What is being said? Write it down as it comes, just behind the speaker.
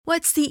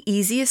What's the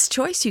easiest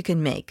choice you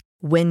can make?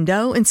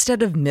 Window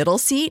instead of middle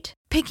seat?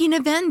 Picking a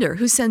vendor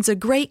who sends a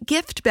great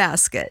gift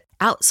basket?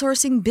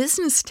 Outsourcing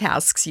business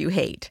tasks you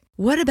hate?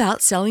 What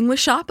about selling with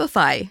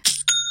Shopify?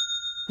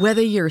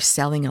 Whether you're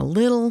selling a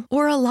little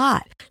or a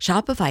lot,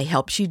 Shopify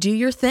helps you do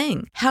your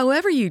thing,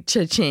 however you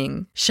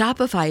cha-ching.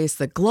 Shopify is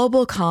the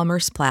global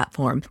commerce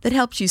platform that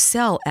helps you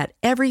sell at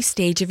every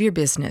stage of your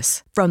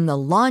business. From the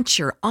launch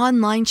your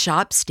online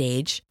shop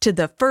stage to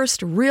the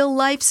first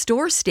real-life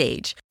store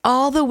stage,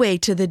 all the way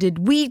to the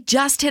did we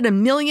just hit a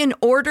million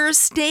orders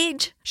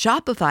stage.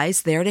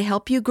 Shopify's there to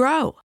help you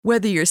grow.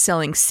 Whether you're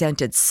selling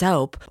scented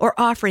soap or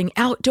offering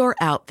outdoor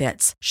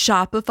outfits,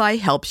 Shopify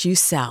helps you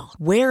sell.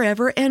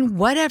 Wherever and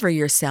whatever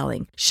you're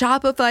selling,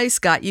 Shopify's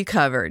got you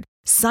covered.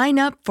 Sign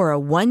up for a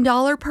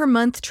 $1 per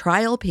month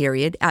trial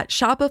period at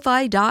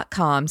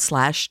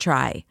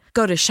shopify.com/try.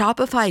 Go to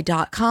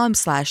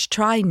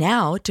shopify.com/try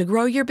now to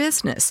grow your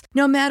business,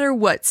 no matter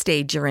what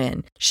stage you're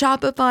in.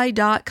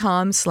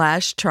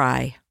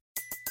 Shopify.com/try.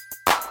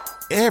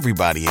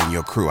 Everybody in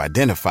your crew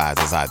identifies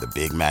as either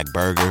Big Mac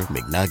Burger,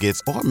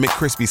 McNuggets, or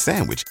McCrispy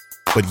Sandwich.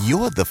 But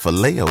you're the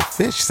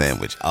Filet-O-Fish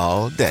Sandwich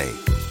all day.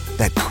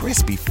 That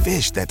crispy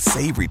fish, that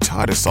savory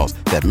tartar sauce,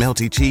 that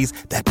melty cheese,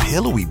 that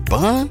pillowy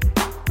bun.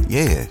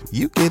 Yeah,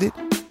 you get it.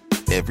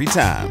 Every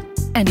time.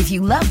 And if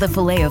you love the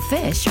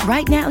Filet-O-Fish,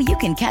 right now you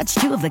can catch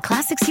two of the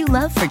classics you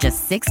love for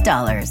just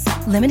 $6.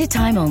 Limited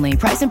time only.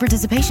 Price and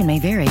participation may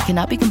vary.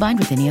 Cannot be combined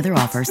with any other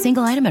offer.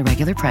 Single item at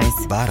regular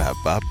price.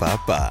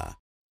 Ba-da-ba-ba-ba.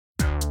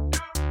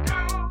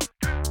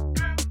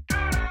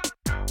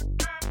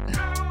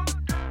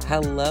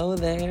 Hello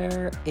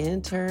there,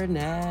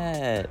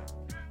 Internet.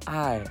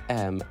 I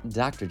am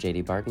Dr.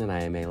 J.D. Barton, and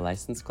I am a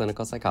licensed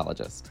clinical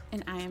psychologist.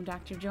 And I am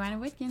Dr. Joanna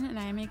Whitkin, and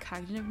I am a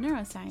cognitive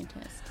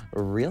neuroscientist.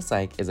 Real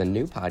Psych is a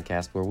new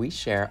podcast where we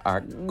share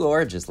our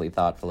gorgeously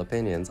thoughtful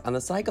opinions on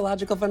the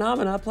psychological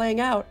phenomena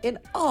playing out in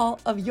all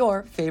of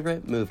your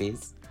favorite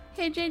movies.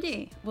 Hey,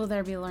 JD, will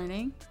there be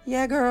learning?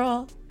 Yeah,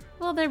 girl.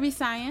 Will there be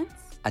science?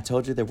 I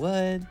told you there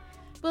would.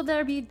 Will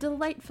there be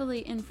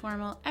delightfully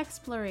informal,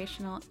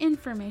 explorational,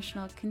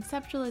 informational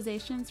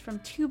conceptualizations from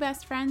two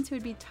best friends who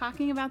would be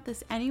talking about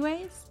this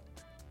anyways?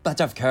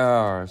 But of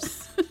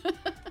course.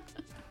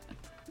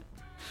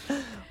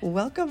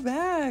 Welcome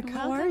back.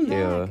 How are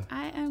you? Back.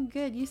 I am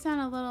good. You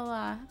sound a little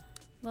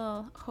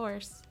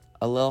hoarse.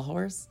 A little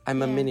horse?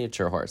 I'm a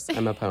miniature horse.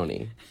 I'm a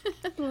pony.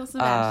 Little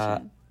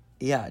Sebastian.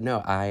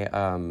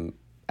 I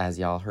as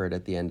y'all heard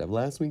at the end of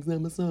last week's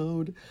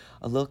episode,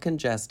 a little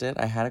congested.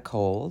 I had a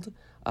cold.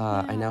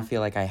 I now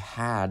feel like I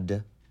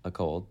had a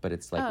cold, but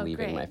it's like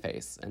leaving my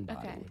face and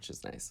body, which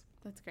is nice.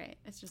 That's great.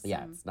 It's just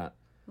it's not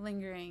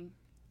lingering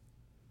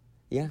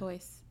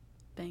voice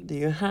thing. Do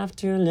you have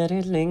to let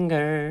it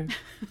linger?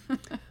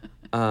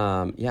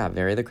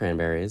 Very the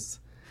Cranberries.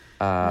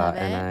 Love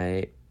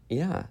it.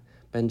 And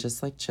been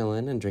just like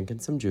chilling and drinking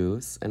some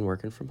juice and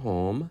working from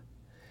home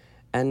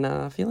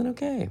and feeling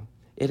okay.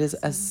 It is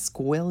a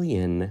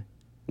squillion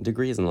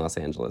degrees in Los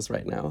Angeles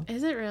right now.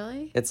 Is it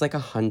really? It's like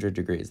 100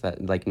 degrees.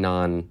 That like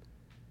non.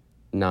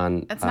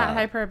 That's not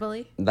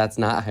hyperbole. That's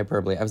not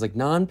hyperbole. I was like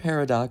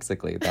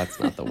non-paradoxically. That's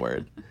not the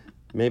word.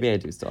 Maybe I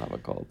do still have a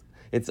cold.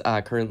 It's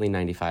currently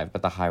 95,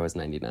 but the high was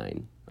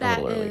 99 a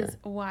little earlier. That is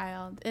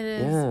wild. It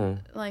is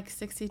like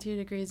 62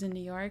 degrees in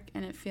New York,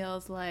 and it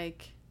feels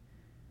like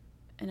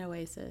an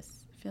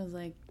oasis. It feels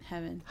like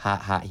heaven.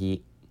 Hot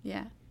heat.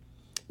 Yeah.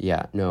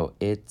 Yeah. No,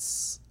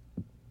 it's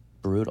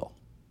brutal.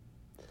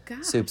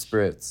 Gosh. Soups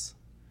brutes.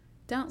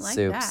 Don't like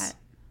Soups that.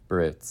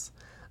 Brutes.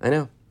 I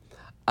know.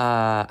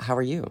 How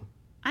are you?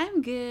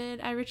 I'm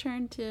good. I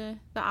returned to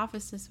the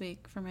office this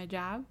week for my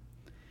job.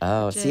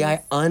 Oh, see,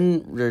 I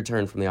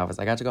unreturned from the office.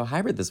 I got to go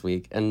hybrid this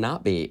week and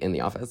not be in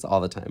the office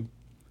all the time.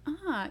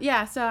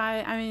 Yeah, so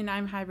I mean,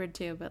 I'm hybrid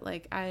too, but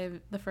like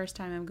the first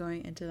time I'm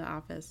going into the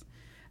office,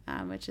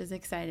 which is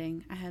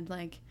exciting. I had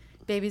like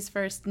baby's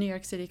first New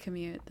York City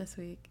commute this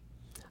week.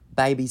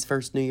 Baby's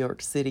first New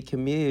York City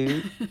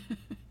commute.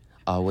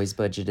 Always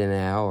budget an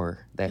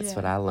hour. That's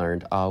what I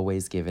learned.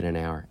 Always give it an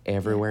hour.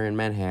 Everywhere in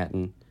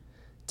Manhattan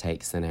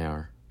takes an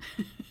hour.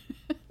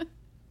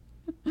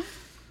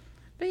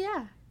 But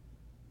yeah.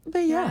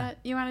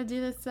 You want to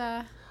do this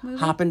movie?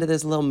 Hop into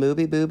this little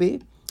movie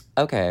booby?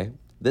 Okay.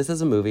 This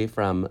is a movie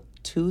from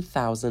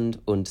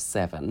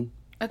 2007.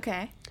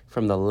 Okay.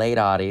 From the late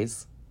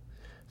aughties.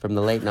 From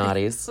the late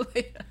noughties.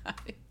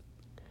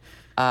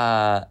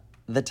 The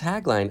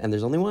tagline, and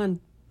there's only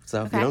one,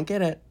 so if you don't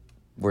get it,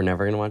 we're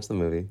never going to watch the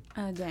movie.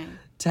 Oh, dang.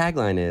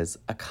 Tagline is,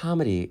 a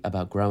comedy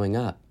about growing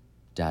up, ...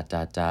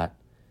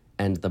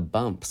 and the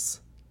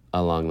bumps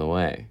along the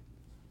way.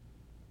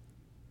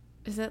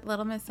 Is it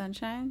Little Miss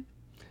Sunshine?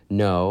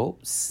 No,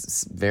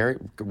 very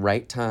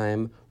right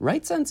time,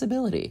 right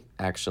sensibility,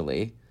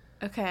 actually.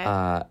 Okay.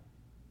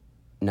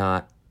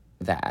 Not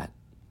that.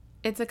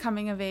 It's a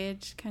coming of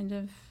age kind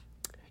of.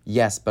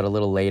 Yes, but a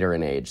little later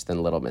in age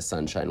than Little Miss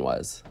Sunshine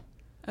was.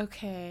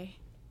 Okay.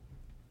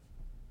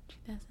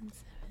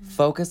 2007.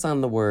 Focus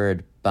on the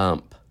word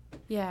bump.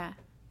 Yeah.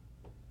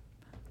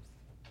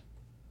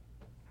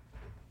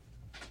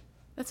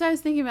 That's why I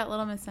was thinking about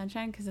Little Miss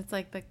Sunshine, because it's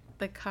like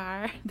the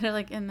car. They're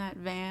like in that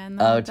van.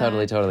 Oh,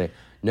 totally.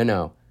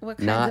 No. What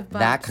kinds not of bumps?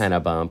 that kind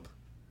of bump.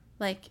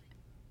 Like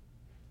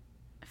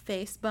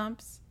face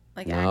bumps?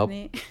 Like Nope.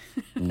 acne?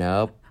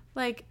 Nope.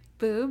 Like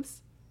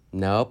boobs?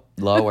 Nope.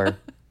 Lower.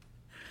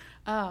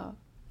 Oh.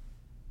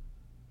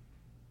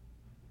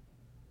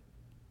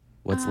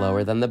 What's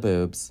lower than the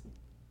boobs?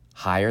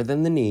 Higher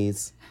than the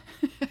knees.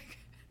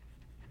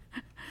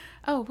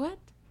 Oh, what?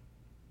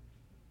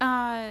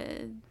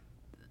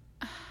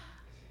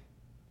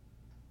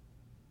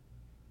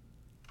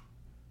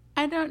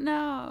 I don't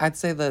know. I'd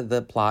say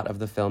the plot of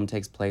the film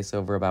takes place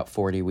over about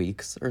 40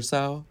 weeks or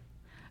so.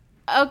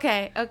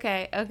 Okay.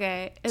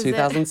 Is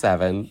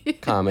 2007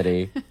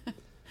 comedy.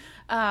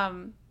 Now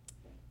I'm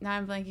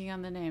blanking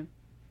on the name.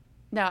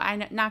 No,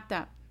 Knocked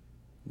Up.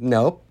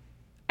 Nope.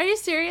 Are you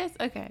serious?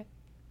 Okay.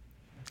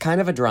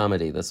 Kind of a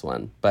dramedy, this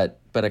one,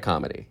 but a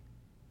comedy.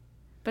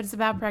 But it's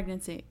about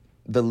pregnancy.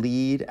 The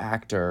lead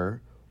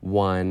actor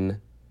won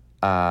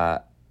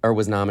or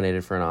was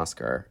nominated for an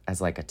Oscar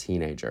as like a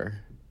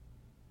teenager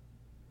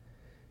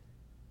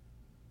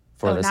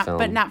for this film.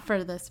 But not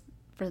for this.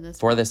 For this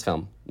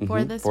film.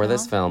 For this For film?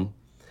 this film.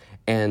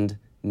 And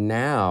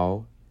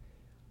now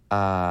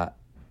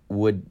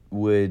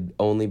would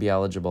only be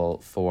eligible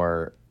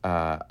for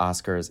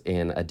Oscars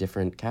in a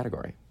different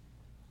category.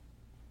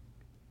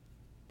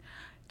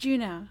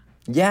 Juno.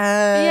 Yes.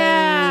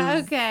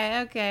 Yeah.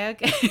 Okay.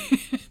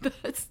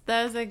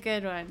 That was a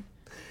good one.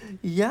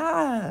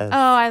 Yes.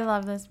 Oh, I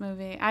love this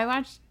movie. I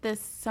watched this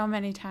so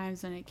many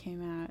times when it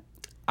came out.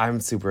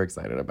 I'm super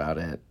excited about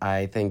it.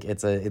 I think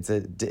it's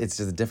just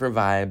a different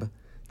vibe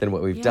than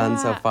what we've done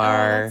so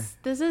far. Oh,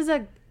 this is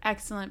an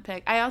excellent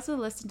pick. I also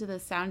listened to the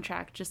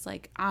soundtrack just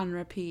like on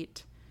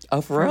repeat.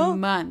 Oh, for real?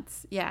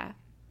 Months. Yeah.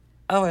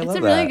 Oh, I love that. It's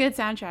a really good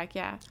soundtrack.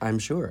 Yeah. I'm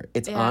sure.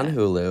 It's on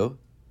Hulu,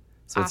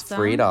 so it's Awesome.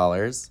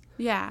 $3.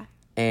 Yeah.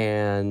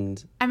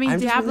 And I mean,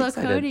 I'm just really Diablo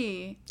excited.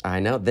 Cody. I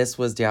know. This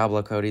was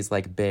Diablo Cody's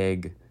like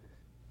big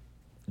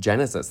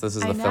genesis. This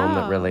is the film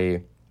that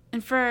really...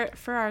 And for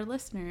our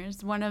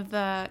listeners, one of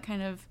the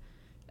kind of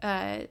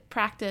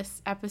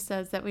practice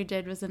episodes that we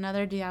did was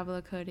another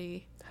Diablo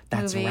Cody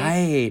That's movie.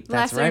 right.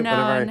 That's Lesser right.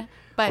 known,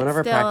 but one of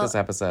our still practice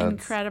episodes.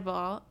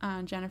 Incredible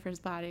on Jennifer's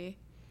Body.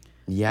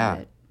 Yeah.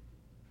 But,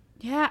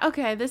 yeah,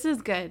 okay. This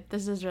is good.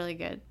 This is really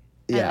good.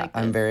 Yeah, like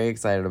I'm this. very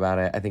excited about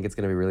it. I think it's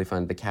going to be really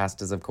fun. The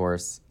cast is, of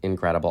course,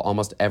 incredible.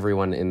 Almost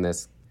everyone in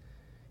this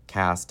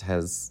cast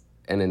has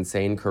an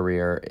insane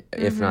career,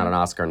 if not an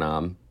Oscar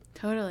nom.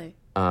 Totally.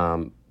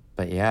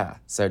 But yeah,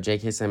 so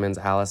J.K. Simmons,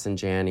 Allison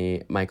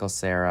Janney, Michael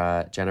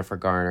Cera, Jennifer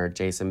Garner,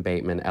 Jason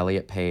Bateman,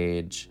 Elliot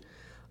Page,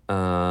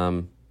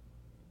 This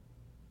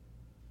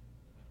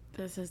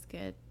is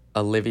good.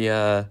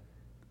 Olivia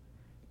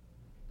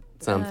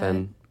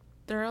something.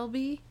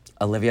 Thirlby?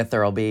 Olivia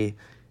Thirlby.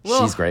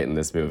 Whoa. She's great in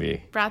this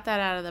movie. Brought that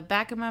out of the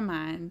back of my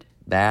mind.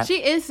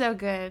 She is so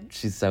good.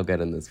 She's so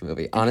good in this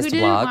movie. Honest Who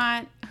to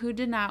blog. Who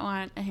did not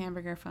want a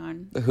hamburger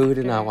phone? Who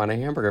did not want a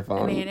hamburger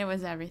phone? I mean, it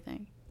was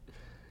everything.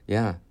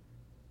 Yeah.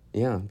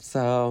 Yeah.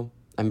 So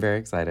I'm very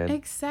excited.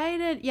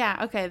 Excited.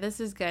 Yeah. Okay.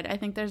 This is good. I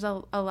think there's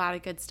a lot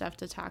of good stuff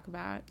to talk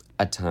about.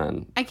 A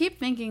ton. I keep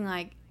thinking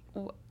like,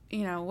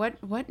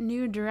 what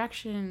new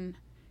direction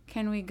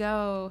can we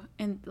go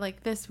in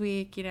like this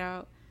week,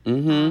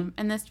 and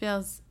this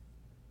feels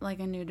like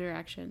a new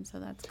direction. So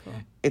that's cool.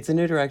 It's a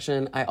new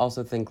direction. I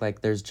also think like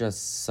there's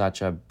just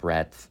such a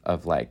breadth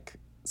of like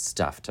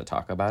stuff to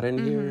talk about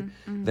in here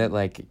that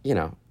like,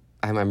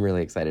 I'm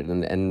really excited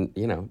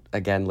and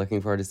again, looking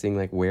forward to seeing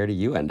like where do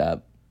you end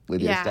up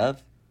with your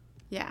stuff?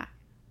 Yeah.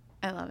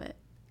 I love it.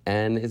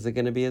 And is it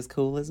going to be as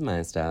cool as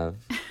my stuff?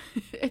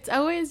 It's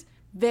always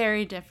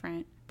very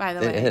different, by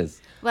the way. It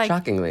is. Like,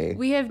 shockingly.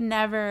 We have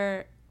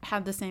never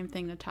had the same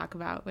thing to talk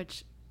about,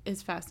 which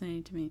is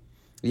fascinating to me.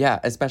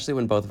 Yeah, especially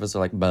when both of us are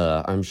like,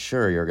 "Buh, I'm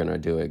sure you're going to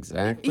do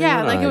exactly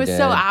Yeah, what like I it was did."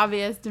 so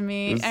obvious to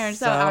me. It Or was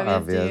so so obvious to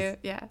obvious.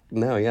 you. Yeah.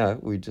 No, yeah,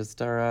 we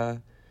just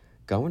are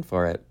going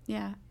for it.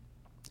 Yeah.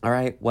 All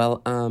right.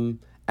 Well,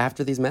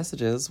 after these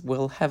messages,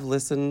 we'll have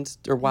listened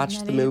or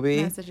watched the Many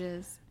movie.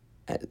 messages.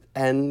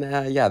 And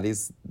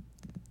these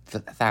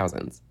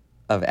thousands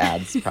of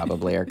ads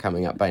probably are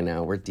coming up by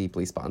now. We're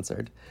deeply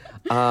sponsored.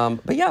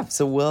 But yeah,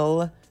 so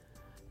we'll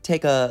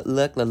take a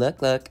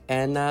look,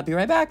 and be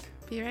right back.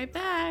 Be right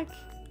back.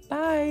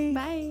 Bye.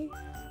 Bye.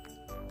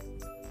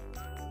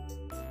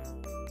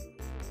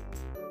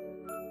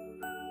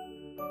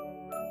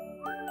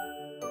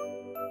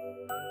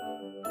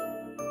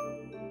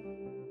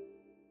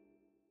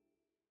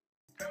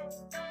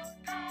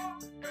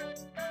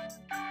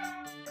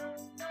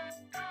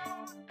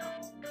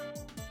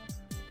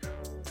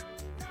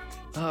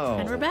 Oh.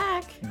 And we're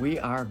back. We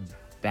are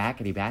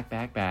backity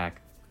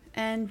back.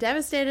 And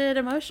devastated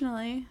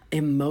emotionally.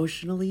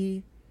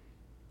 Emotionally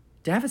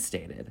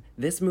devastated.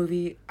 This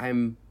movie,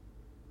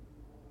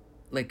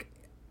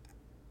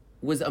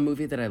 was a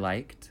movie that I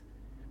liked.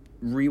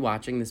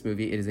 Rewatching this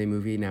movie, it is a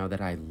movie now that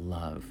I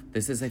love.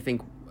 This is, I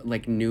think,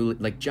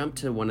 jumped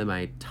to one of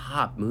my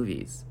top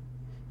movies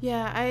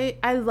Yeah,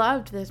 I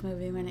loved this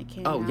movie when it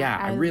came out. Oh, yeah,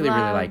 I really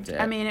liked it.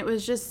 I mean, it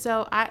was just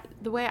so,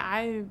 the way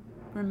I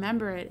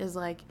remember it is,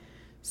 like,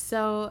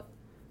 so,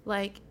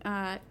 like,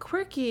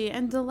 quirky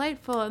and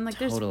delightful, and, like,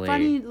 there's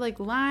funny, like,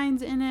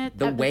 lines in it.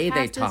 The way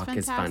they talk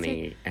is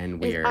funny and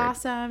weird. It's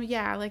awesome.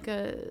 Yeah, like,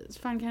 it's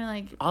fun kind of,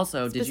 like,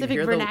 also, did you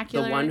hear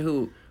the one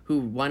who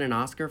won an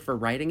Oscar for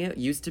writing it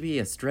used to be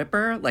a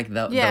stripper? Like,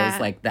 those,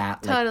 like,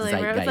 that, totally,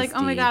 like, where it was like,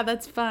 oh my God,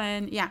 that's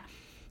fun. Yeah.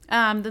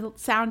 The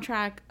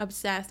soundtrack,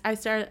 obsessed.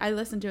 I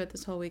listened to it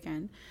this whole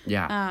weekend.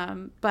 Yeah.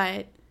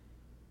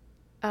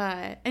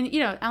 And you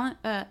know,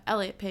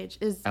 Elliot Page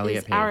is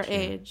our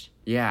age.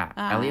 Yeah,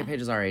 Elliot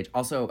Page is our age.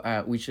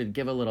 Also, we should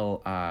give a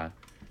little.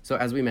 So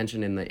as we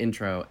mentioned in the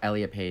intro,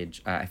 Elliot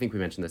Page. I think we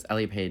mentioned this.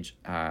 Elliot Page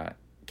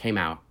came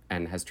out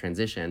and has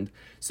transitioned.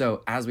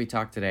 So as we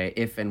talk today,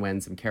 if and when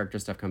some character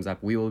stuff comes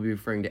up, we will be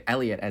referring to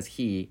Elliot as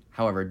he.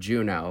 However,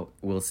 Juno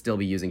will still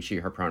be using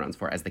she/her pronouns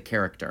for, as the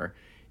character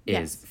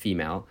is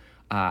female.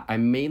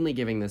 I'm mainly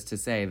giving this to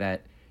say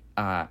that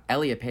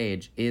Elliot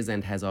Page is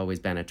and has always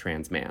been a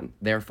trans man.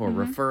 Therefore,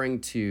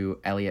 referring to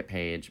Elliot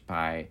Page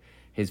by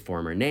his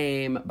former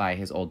name, by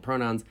his old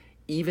pronouns,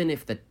 even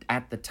if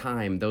at the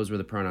time those were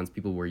the pronouns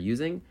people were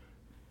using,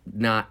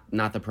 not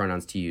the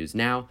pronouns to use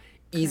now.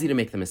 Easy to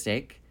make the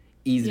mistake,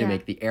 easy to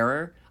make the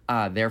error.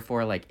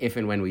 Therefore, like, if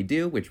and when we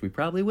do, which we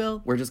probably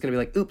will, we're just going to be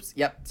like, oops,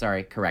 yep,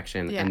 sorry,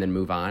 correction, and then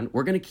move on.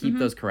 We're going to keep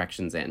those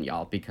corrections in,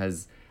 y'all,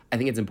 because I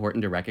think it's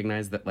important to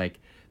recognize that, like,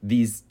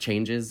 these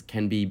changes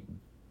can be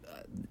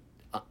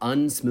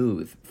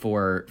unsmooth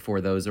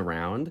for those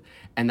around,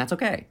 and that's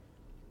okay.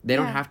 They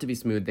don't have to be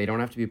smooth. They don't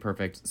have to be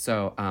perfect.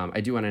 So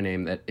I do want to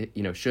name that,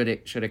 should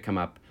it come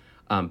up.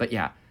 But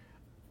yeah,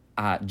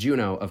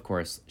 Juno, of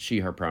course, she,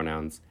 her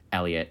pronouns.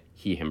 Elliot,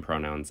 he, him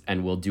pronouns.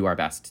 And we'll do our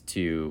best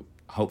to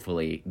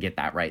hopefully get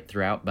that right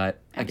throughout.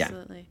 But again.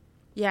 Absolutely.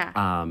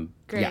 Yeah.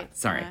 Great. Yeah,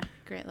 sorry.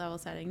 Great level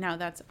setting. No,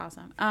 that's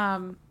awesome.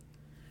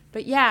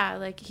 But yeah,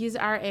 like, he's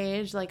our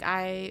age. Like,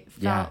 I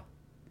felt... Yeah.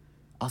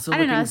 Also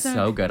looking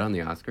so good on the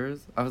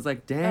Oscars. I was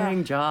like,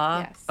 dang, Ja.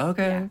 Yes.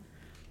 Okay.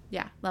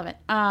 Yeah, love it.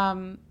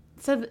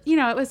 So,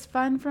 it was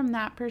fun from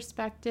that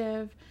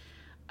perspective.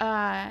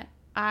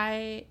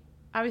 Obviously,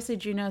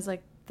 Juno's,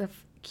 like, the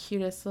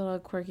cutest little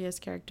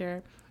quirkiest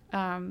character.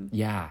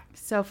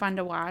 So fun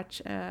to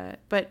watch.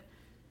 But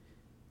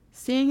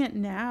seeing it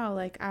now,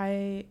 like,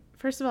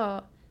 first of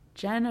all,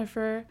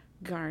 Jennifer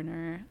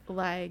Garner,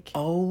 like,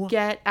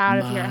 get out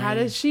of here. How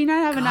does she not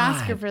have an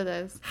Oscar for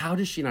this? How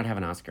does she not have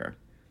an Oscar?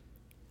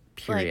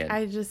 Period.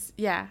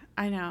 Like,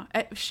 I know.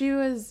 She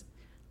was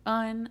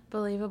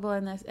unbelievable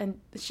in this, and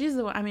she's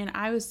the one. I mean,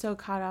 I was so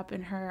caught up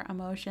in her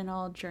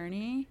emotional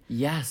journey.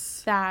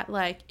 Yes. That,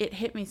 like, it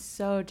hit me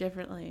so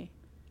differently.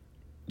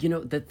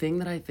 The thing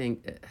that I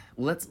think,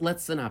 let's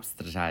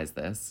synopsize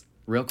this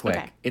real quick.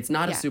 Okay. It's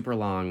not a super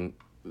long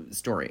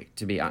story,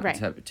 to be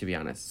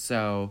honest.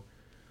 So,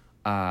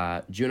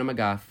 Juno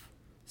McGuff,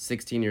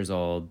 16 years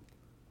old.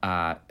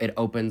 It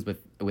opens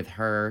with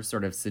her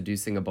sort of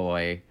seducing a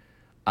boy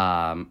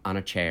on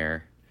a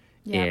chair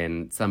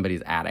in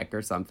somebody's attic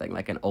or something,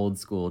 like an old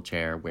school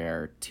chair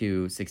where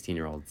two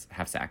 16-year-olds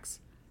have sex.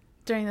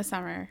 During the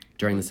summer.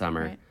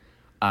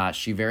 Right.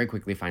 She very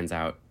quickly finds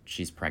out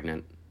she's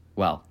pregnant.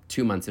 Well,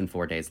 2 months and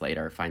 4 days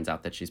later, finds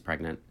out that she's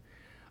pregnant.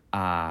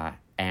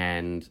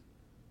 And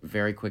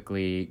very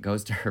quickly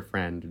goes to her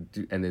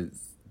friend and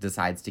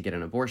decides to get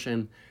an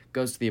abortion,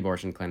 goes to the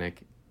abortion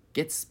clinic,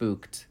 gets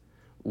spooked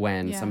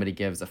when somebody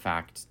gives a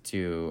fact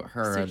to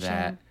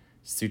her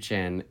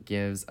Suchin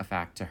gives a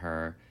fact to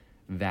her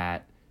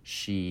that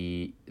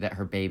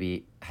her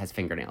baby has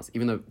fingernails,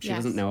 even though she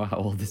doesn't know how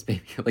old this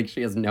baby, like,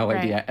 she has no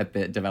idea at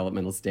the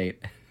developmental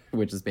state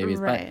which this baby is.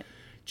 But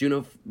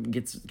Juno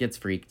gets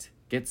freaked,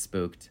 gets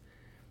spooked,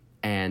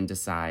 and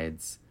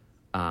decides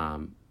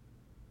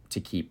to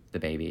keep the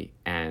baby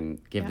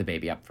and give the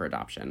baby up for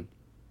adoption.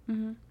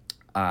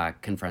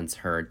 Confronts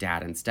her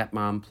dad and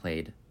stepmom,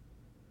 played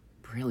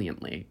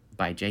brilliantly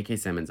by J.K.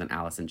 Simmons and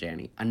Allison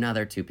Janney,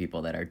 another two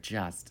people that are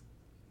just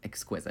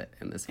exquisite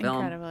in this film.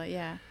 Incredible,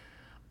 yeah.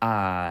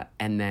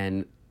 And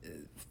then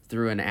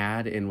through an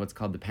ad in what's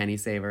called the Penny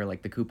Saver,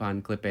 like the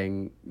coupon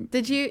clipping.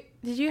 Did you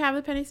have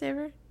the Penny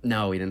Saver?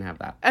 No, we didn't have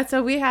that.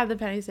 So we had the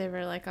Penny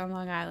Saver, like, on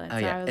Long Island. Oh,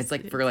 yeah. It's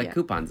like for, like,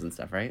 coupons and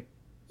stuff, right?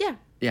 Yeah.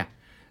 Yeah.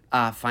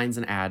 Finds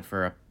an ad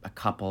for a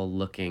couple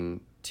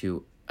looking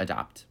to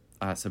adopt.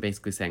 So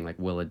basically saying, like,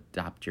 we'll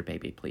adopt your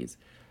baby, please.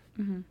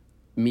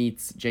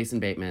 Meets Jason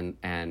Bateman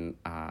and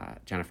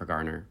Jennifer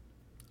Garner,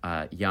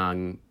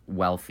 young,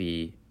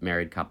 wealthy,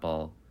 married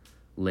couple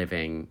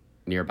living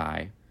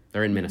nearby.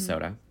 They're in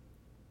Minnesota.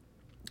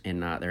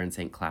 They're in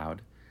St.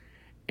 Cloud.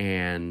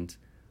 And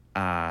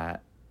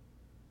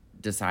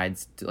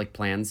decides to, like,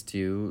 plans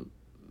to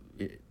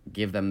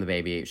give them the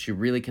baby. She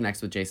really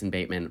connects with Jason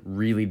Bateman,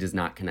 really does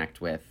not connect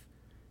with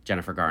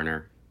Jennifer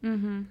Garner.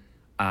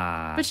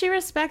 But she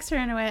respects her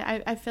in a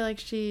way. I feel like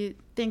she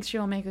thinks she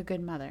will make a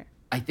good mother.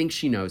 I think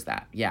she knows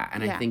that, yeah.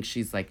 And I think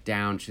she's, like,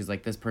 down. She's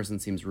like, this person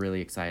seems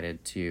really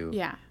excited to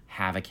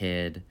have a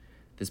kid.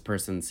 This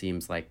person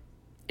seems like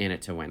in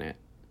it to win it.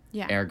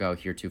 Yeah. Ergo,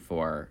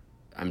 heretofore,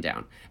 I'm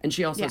down. And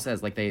she also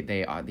says, like,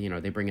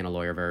 they bring in a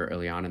lawyer very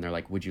early on, and they're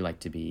like, would you like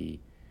to be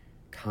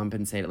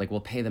compensated? Like, we'll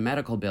pay the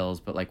medical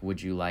bills, but, like,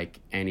 would you like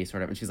any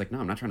sort of... And she's like, no,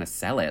 I'm not trying to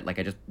sell it. Like,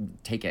 I just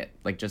take it.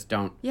 Like, just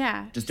don't...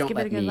 Yeah. Just don't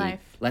let me...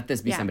 Life. Let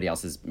this be somebody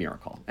else's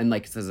miracle. And,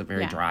 like, says it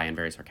very dry and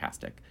very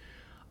sarcastic.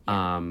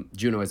 Yeah.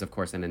 Juno is, of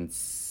course, an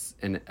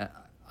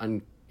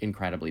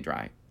incredibly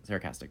dry,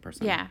 sarcastic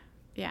person. Yeah.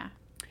 Yeah.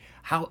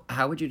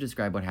 How would you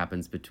describe what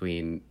happens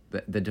between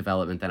the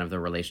development then of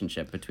the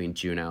relationship between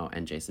Juno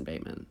and Jason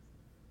Bateman?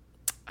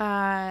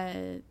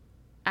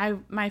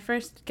 My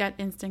first gut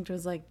instinct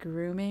was like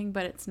grooming,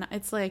 but it's not.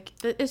 It's like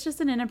it's just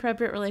an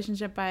inappropriate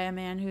relationship by a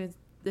man who is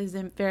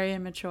very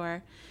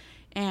immature,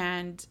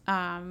 and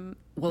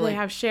they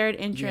have shared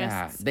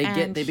interests.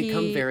 Yeah, they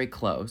become very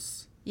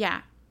close.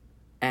 Yeah,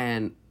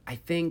 and I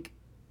think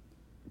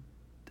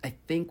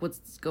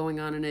what's going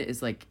on in it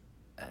is like.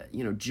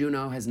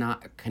 Juno has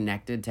not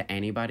connected to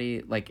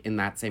anybody like in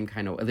that same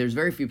kind of... There's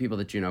very few people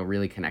that Juno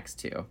really connects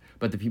to,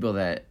 but the people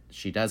that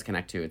she does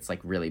connect to, it's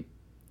like really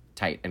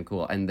tight and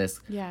cool. And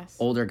this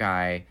older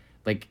guy,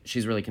 like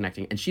she's really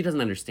connecting, and she doesn't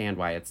understand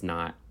why it's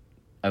not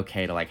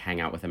okay to like hang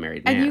out with a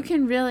married man. And you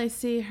can really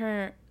see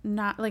her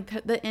not like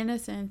the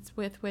innocence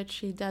with which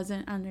she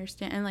doesn't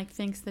understand and like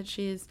thinks that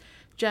she's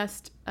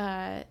just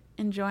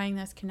enjoying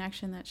this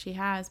connection that she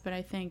has. But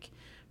I think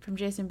from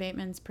Jason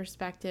Bateman's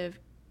perspective,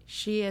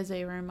 she is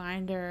a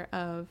reminder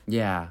of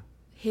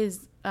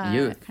his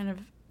kind of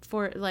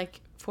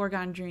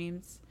foregone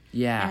dreams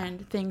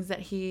and things that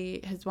he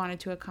has wanted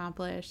to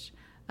accomplish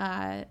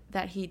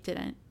that he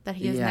didn't, that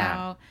he is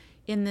now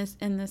in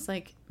this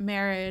like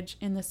marriage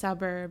in the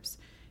suburbs.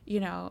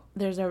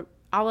 There's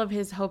all of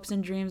his hopes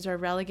and dreams are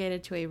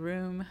relegated to a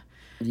room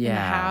in the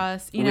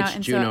house, which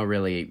Juno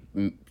really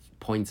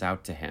points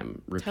out to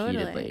him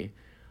repeatedly.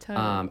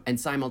 Totally. And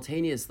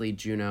simultaneously,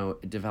 Juno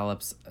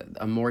develops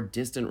a more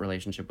distant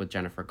relationship with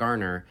Jennifer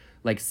Garner,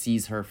 like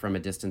sees her from a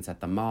distance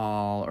at the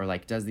mall or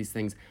like does these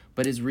things,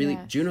 but is really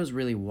Juno's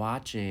really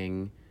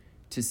watching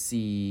to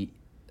see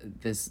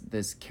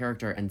this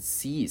character and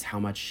sees how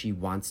much she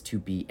wants to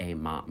be a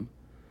mom.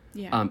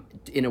 Yeah.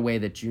 In a way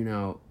that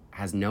Juno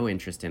has no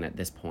interest in at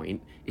this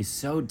point, is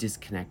so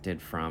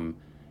disconnected from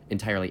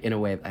entirely. In a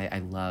way I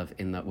love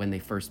when they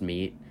first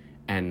meet,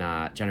 and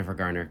Jennifer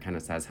Garner kind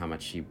of says how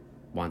much she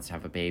wants to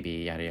have a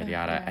baby, yada yada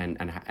yada,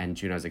 and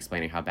Juno's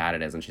explaining how bad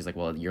it is, and she's like,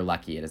 well, you're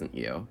lucky it isn't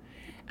you.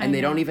 And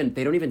they don't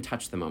even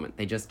touch the moment.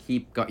 They just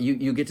keep going.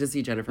 You get to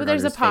see Jennifer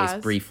Garner's face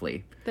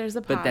briefly. There's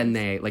a pause. But then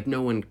they like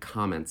no one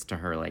comments to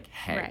her like,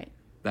 hey,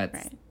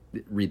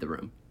 read the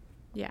room.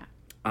 Yeah.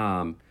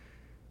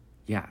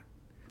 Yeah.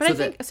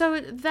 But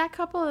so that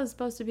couple is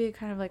supposed to be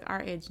kind of like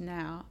our age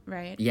now,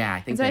 right? Yeah, I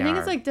think I think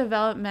it's like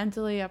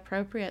developmentally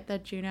appropriate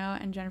that Juno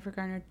and Jennifer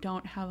Garner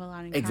don't have a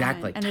lot in common.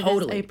 Exactly. And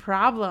totally. it is a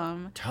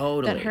problem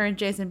Totally. that her and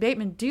Jason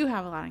Bateman do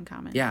have a lot in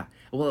common. Yeah.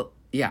 Well,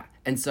 yeah.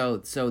 And so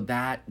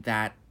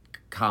that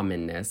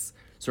commonness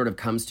sort of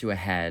comes to a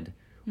head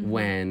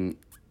when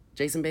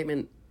Jason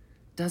Bateman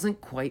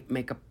doesn't quite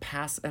make a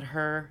pass at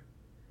her,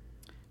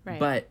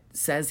 but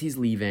says he's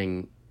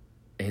leaving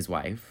his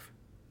wife,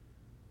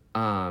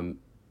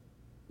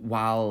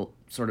 while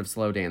sort of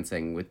slow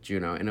dancing with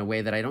Juno in a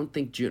way that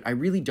I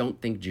really don't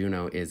think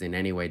Juno is in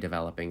any way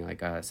developing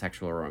like a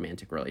sexual or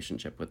romantic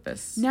relationship with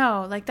this.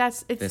 No, like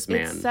this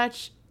man. It's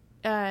such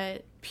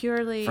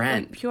purely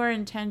like, pure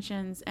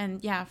intentions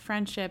and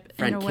friendship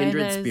in a way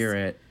kindred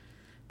spirit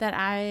that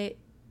I,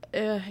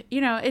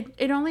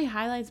 it only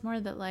highlights more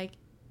that like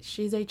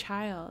she's a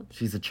child.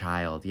 She's a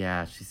child.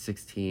 Yeah, she's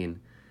 16.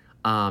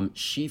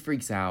 She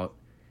freaks out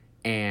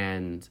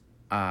and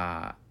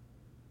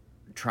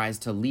tries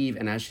to leave,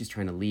 and as she's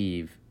trying to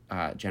leave,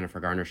 Jennifer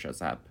Garner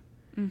shows up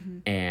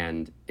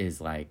and is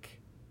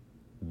like,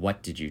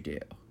 what did you do?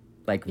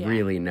 Like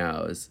really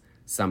knows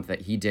something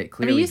he did.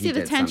 Clearly, you see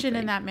the tension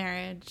in that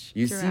marriage.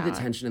 You see the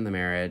tension in the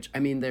marriage. I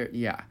mean,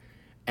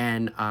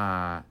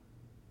 and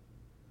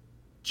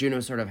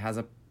Juno sort of has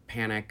a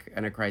panic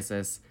and a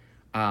crisis,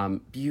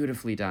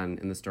 beautifully done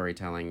in the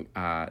storytelling,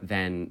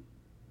 then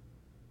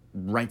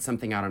writes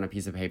something out on a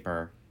piece of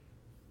paper,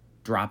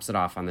 drops it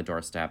off on the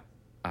doorstep.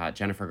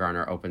 Jennifer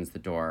Garner opens the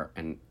door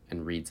and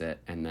reads it,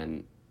 and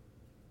then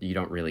you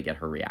don't really get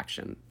her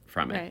reaction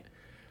from it.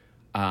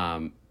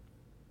 Right.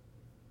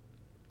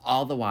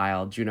 All the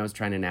while, Juno's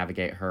trying to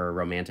navigate her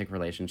romantic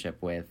relationship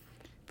with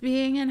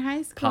being in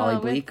high school. Polly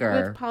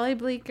Bleeker. With Polly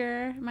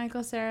Bleeker,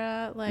 Michael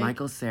Cera.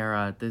 Michael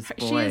Cera, this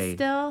boy. She is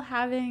still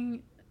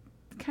having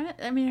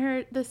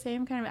the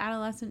same kind of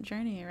adolescent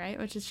journey, right?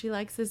 Which is she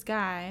likes this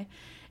guy,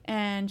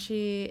 and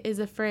she is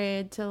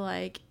afraid to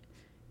like,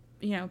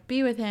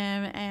 be with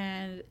him,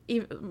 and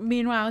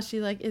meanwhile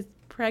she like is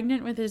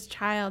pregnant with his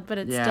child, but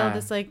it's still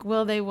this like,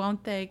 will they,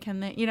 won't they,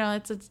 can they,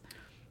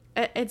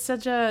 it's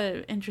such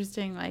a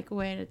interesting like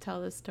way to tell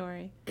this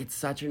story. It's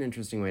such an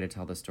interesting way to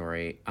tell the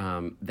story.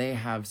 They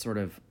have sort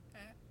of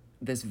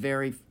this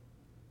very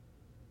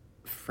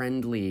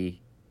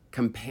friendly,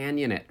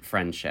 companionate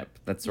friendship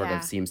that sort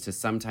of seems to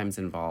sometimes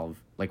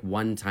involve, like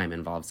one time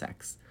involve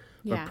sex,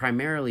 but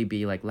primarily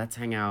be like, let's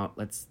hang out,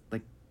 let's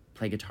like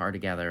play guitar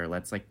together,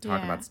 let's like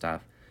talk about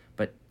stuff,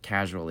 but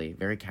casually,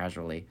 very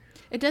casually.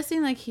 It does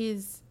seem like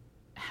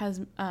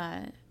has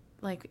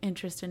like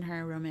interest in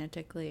her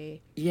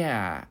romantically.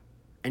 Yeah,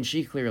 and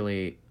she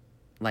clearly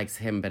likes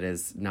him, but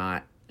is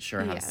not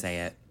sure how to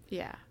say it.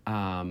 Yeah.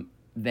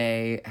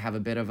 They have a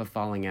bit of a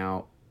falling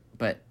out,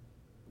 but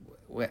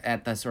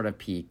at the sort of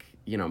peak,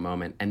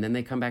 moment, and then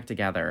they come back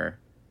together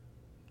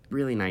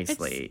really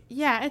nicely.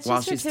 It's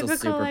just a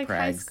typical like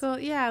high school.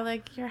 Yeah,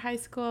 like your high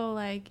school,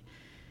 like,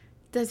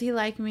 does he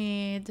like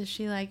me? Does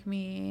she like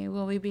me?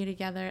 Will we be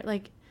together?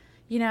 Like,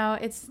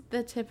 it's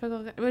the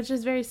typical, which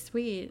is very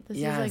sweet. This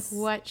is like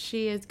what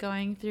she is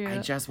going through. I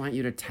just want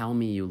you to tell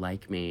me you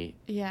like me.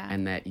 Yeah.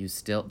 And that you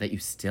still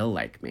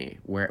like me,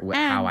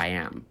 how I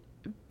am.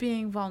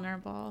 Being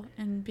vulnerable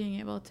and being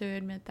able to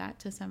admit that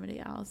to somebody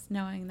else,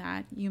 knowing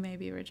that you may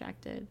be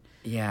rejected.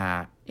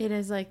 Yeah. It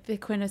is like the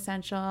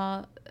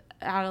quintessential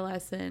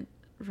adolescent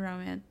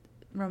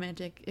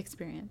romantic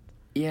experience.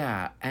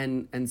 Yeah.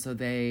 And so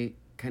they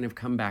kind of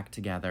come back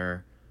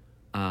together.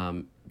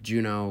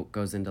 Juno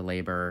goes into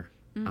labor,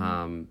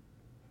 and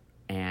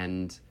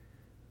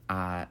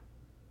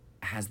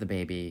has the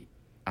baby,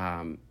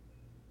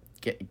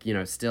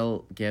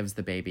 still gives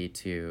the baby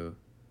to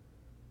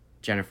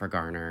Jennifer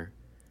Garner,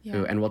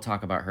 who, and we'll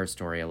talk about her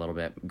story a little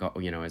bit,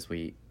 as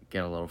we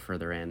get a little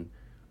further in,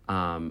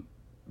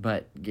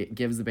 but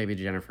gives the baby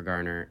to Jennifer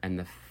Garner, and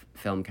the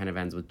film kind of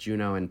ends with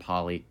Juno and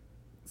Polly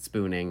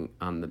spooning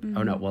on the,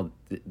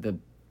 the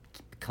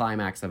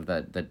climax of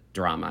the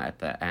drama at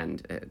the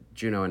end,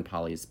 Juno and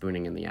Polly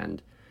spooning in the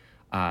end,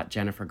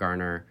 Jennifer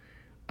Garner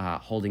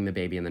holding the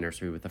baby in the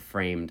nursery with a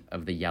frame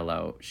of the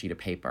yellow sheet of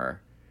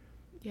paper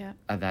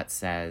that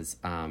says,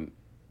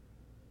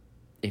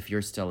 if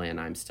you're still in,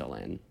 I'm still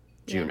in,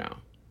 Juno. Yeah.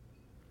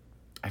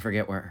 I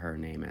forget what her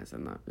name is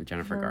in the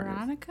Jennifer Garner.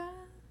 Veronica?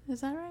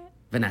 Is that right?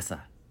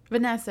 Vanessa,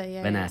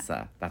 yeah.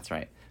 Vanessa, that's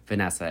right.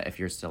 Vanessa, if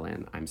you're still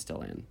in, I'm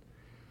still in.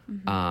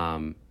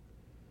 Mm-hmm.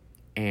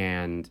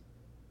 And,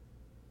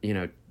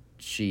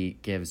 she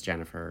gives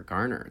Jennifer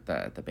Garner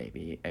the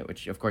baby,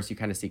 which, of course, you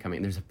kind of see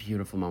coming. There's a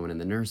beautiful moment in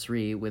the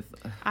nursery with...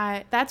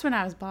 That's when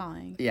I was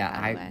bawling.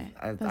 Yeah,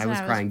 I was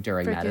crying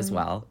during that as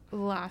well.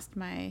 Lost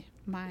my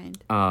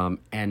mind. And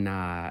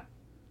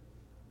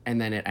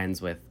then it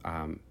ends with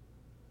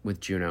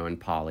Juno and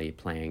Polly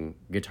playing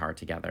guitar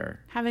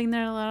together, having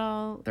their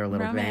little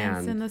romance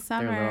band in the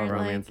summer, their little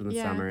romance in the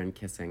summer, and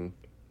kissing.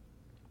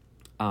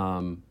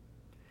 So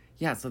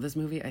this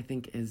movie, I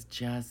think, is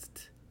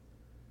just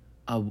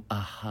a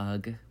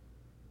hug.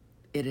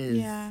 It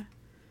is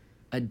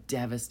a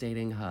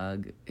devastating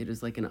hug. It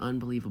is like an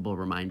unbelievable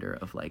reminder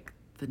of like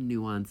the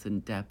nuance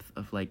and depth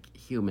of like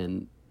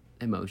human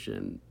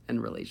emotion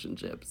and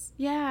relationships.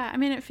 Yeah, I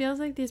mean, it feels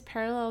like these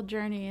parallel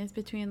journeys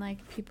between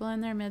like people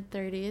in their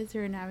mid-30s who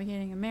are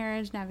navigating a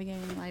marriage,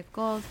 navigating life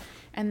goals,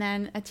 and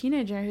then a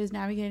teenager who's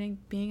navigating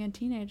being a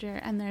teenager.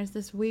 And there's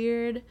this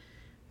weird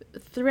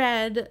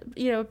thread,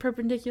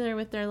 perpendicular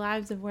with their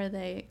lives of where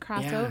they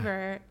cross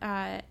over,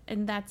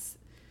 and that's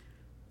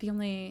the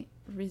only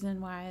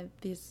reason why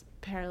these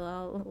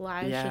parallel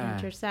lives should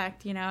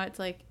intersect. It's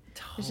like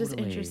it's just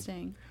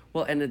interesting.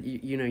 Well, and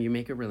you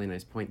make a really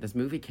nice point. This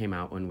movie came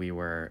out when we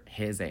were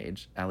his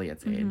age,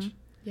 Elliot's age.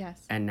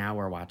 Yes. And now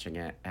we're watching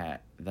it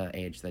at the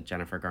age that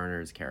Jennifer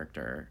Garner's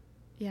character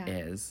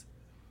is.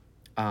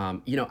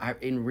 In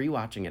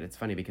rewatching it, it's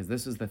funny because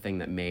this was the thing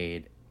that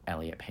made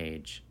Elliot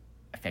Page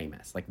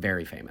famous, like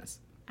very famous.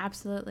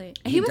 Absolutely.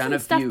 He was in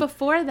stuff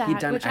before that,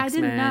 which X-Men, I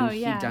didn't know.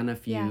 Yeah. He'd done a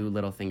few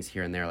little things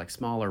here and there, like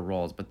smaller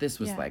roles, but this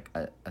was like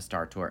a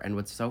star tour. And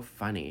what's so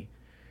funny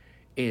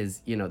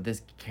is,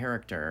 this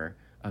character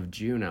of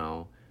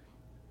Juno,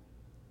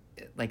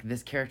 like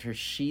this character,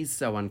 she's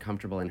so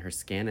uncomfortable in her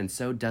skin and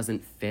so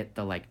doesn't fit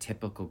the like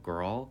typical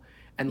girl.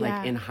 And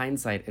like in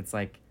hindsight, it's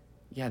like,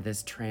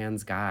 this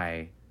trans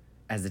guy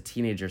as a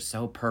teenager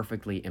so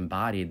perfectly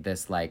embodied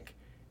this like,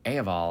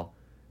 of all,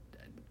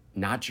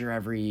 not your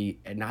every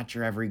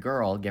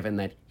girl, given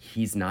that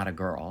he's not a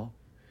girl.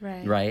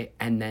 Right.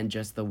 And then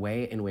just the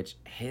way in which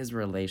his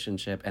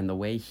relationship and the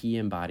way he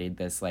embodied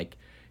this like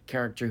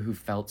character who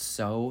felt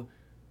so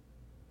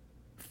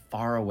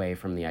far away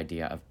from the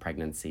idea of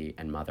pregnancy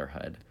and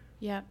motherhood.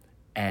 Yep.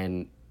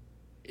 And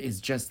is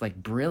just like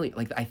brilliant.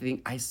 Like I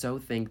think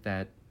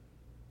that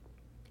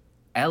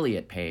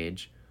Elliot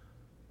Page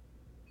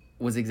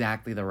was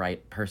exactly the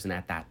right person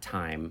at that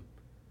time.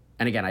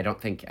 And again, I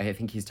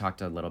think he's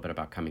talked a little bit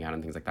about coming out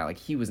and things like that. Like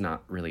he was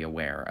not really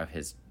aware of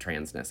his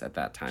transness at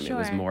that time. Sure. It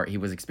was more, he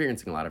was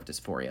experiencing a lot of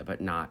dysphoria,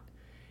 but not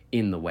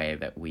in the way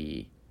that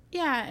we...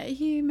 Yeah,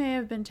 he may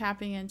have been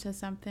tapping into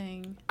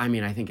something. I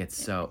mean, I think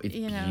it's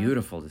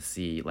beautiful to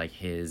see like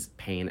his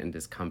pain and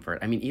discomfort.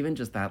 I mean, even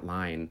just that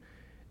line,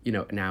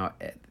 now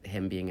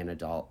him being an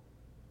adult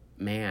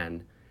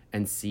man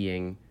and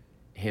seeing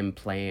him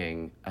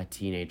playing a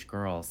teenage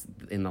girl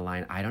in the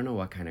line, I don't know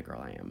what kind of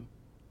girl I am.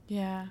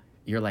 Yeah.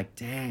 You're like,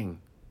 dang.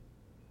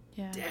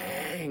 Yeah.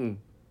 Dang.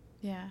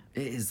 Yeah.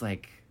 It is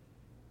like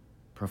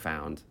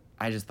profound.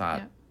 I just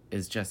thought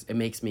is just,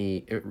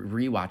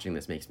 rewatching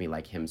this makes me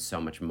like him so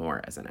much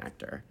more as an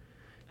actor.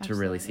 Absolutely. To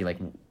really see, like,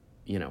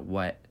 you know,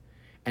 what,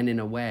 and in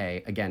a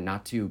way, again,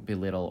 not to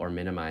belittle or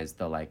minimize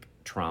the, like,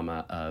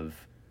 trauma of,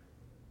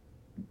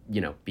 you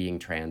know, being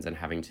trans and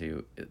having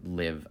to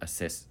live a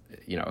cis,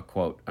 you know, a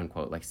quote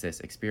unquote, like,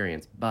 cis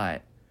experience,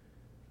 but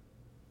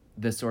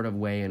the sort of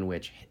way in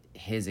which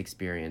his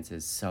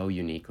experiences so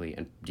uniquely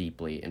and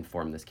deeply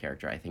inform this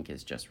character, I think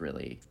is just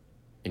really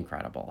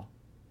incredible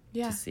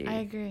to see. I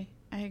agree.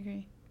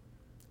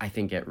 I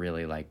think it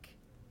really, like,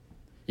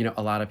 you know,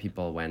 a lot of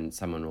people, when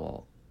someone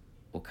will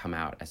come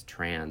out as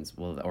trans,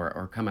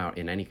 or come out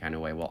in any kind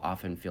of way, will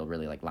often feel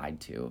really, like,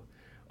 lied to,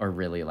 or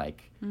really,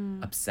 like,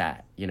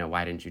 upset. You know,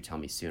 why didn't you tell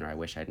me sooner? I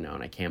wish I'd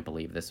known. I can't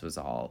believe this was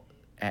all.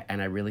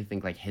 And I really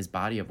think, like, his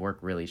body of work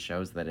really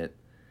shows that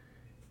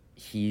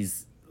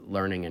he's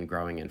learning and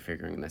growing and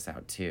figuring this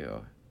out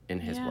too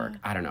in his work.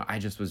 I don't know. I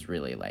just was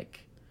really,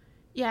 like.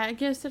 Yeah, it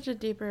gives such a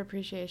deeper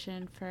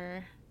appreciation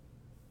for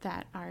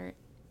that art.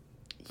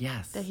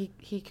 Yes. That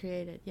he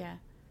created. Yeah.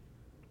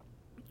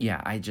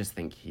 Yeah, I just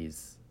think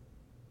he's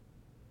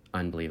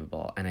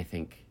unbelievable, and I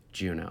think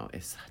Juno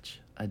is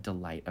such a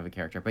delight of a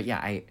character. But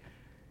yeah,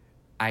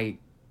 I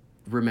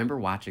remember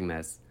watching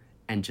this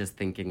and just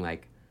thinking,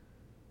 like,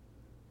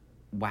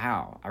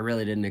 wow, I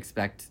really didn't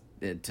expect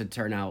it to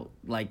turn out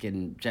like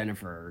in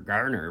Jennifer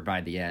Garner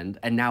by the end.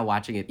 And now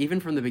watching it, even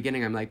from the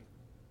beginning, I'm like,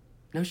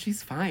 no,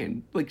 she's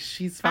fine. Like,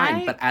 she's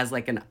fine. But as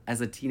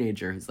a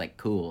teenager who's, like,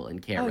 cool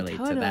and can't relate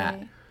to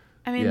that.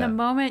 I mean, the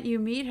moment you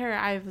meet her,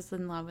 I was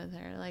in love with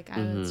her. Like, I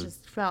was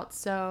just felt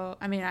so.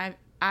 I mean,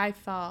 I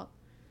felt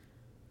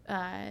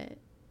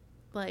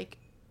like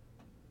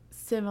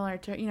similar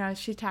to, you know,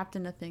 she tapped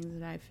into things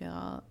that I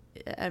feel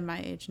at my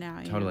age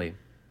now. Totally.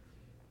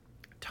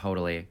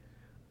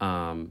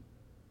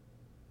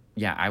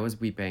 Yeah, I was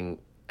weeping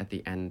at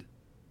the end,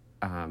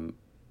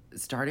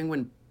 starting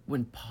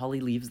when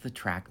Polly leaves the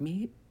track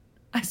meet.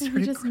 I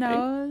started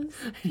crying.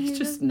 He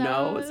just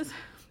knows.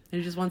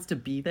 He just wants to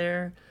be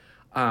there.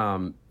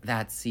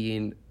 That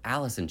scene,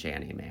 Allison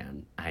Janney,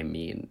 man. I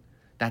mean,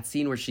 that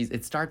scene where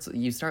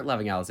you start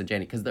loving Allison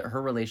Janney because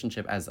her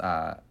relationship as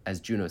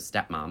Juno's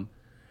stepmom,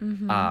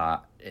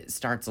 it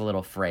starts a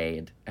little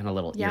frayed and a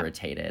little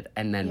irritated,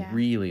 and then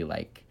really,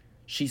 like,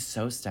 she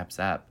so steps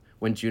up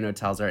when Juno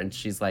tells her, and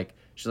she's like,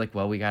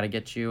 well, we got to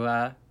get you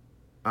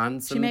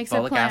on some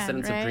folic acid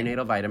and some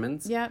prenatal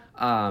vitamins. Yep.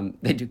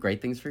 They do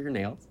great things for your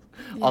nails.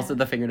 Yeah. Also,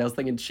 the fingernails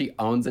thing, and she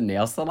owns a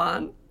nail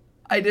salon.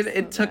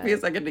 It took me a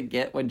second to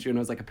get when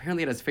Juno's like,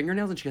 apparently it has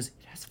fingernails, and she goes,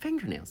 it has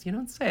fingernails. You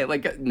don't say.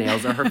 Like,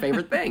 nails are her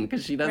favorite thing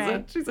because she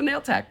does she's a nail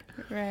tech.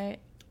 Right.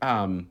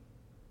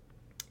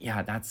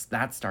 Yeah, that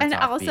starts and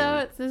off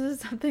also, this is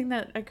something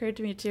that occurred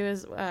to me too,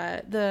 is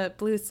the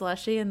blue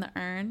slushie in the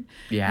urn.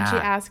 Yeah. And she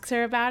asks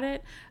her about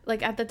it.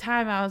 Like, at the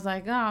time, I was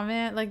like, oh,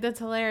 man, like, that's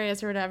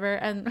hilarious or whatever.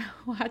 And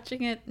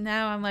watching it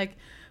now, I'm like,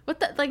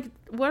 what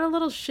a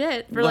little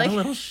shit. A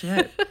little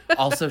shit.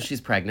 Also,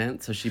 she's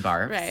pregnant, so she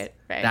barfs. Right.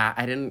 That,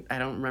 I don't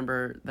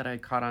remember that I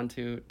caught on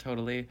to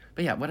totally.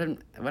 But yeah, what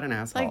an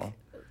asshole. Like,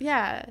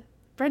 yeah,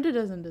 Brenda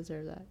doesn't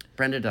deserve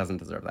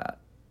that.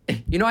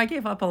 You know, I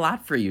gave up a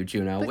lot for you,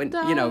 Juno. But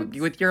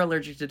dogs. You're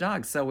allergic to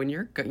dogs. So when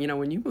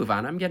when you move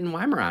on, I'm getting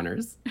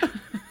Weimaraners.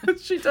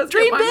 She does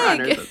dream get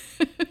big.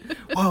 Weimaraners.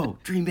 Whoa,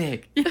 dream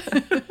big.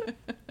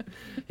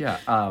 Yeah.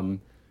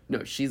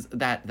 No, she's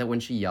that when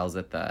she yells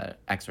at the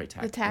X-ray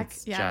tech. The tech,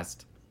 it's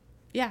just.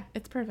 Yeah,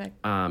 it's perfect.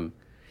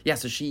 Yeah,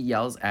 so she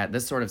yells at,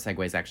 this sort of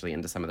segues actually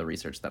into some of the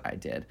research that I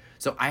did.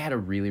 So I had a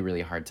really,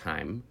 really hard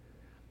time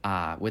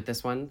with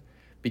this one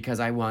because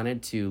I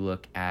wanted to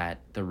look at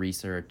the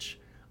research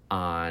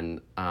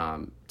on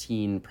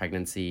teen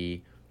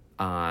pregnancy,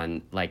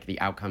 on, like, the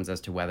outcomes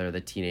as to whether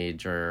the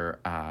teenager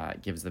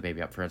gives the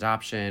baby up for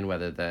adoption,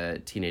 whether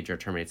the teenager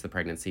terminates the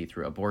pregnancy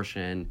through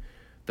abortion,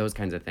 those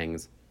kinds of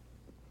things.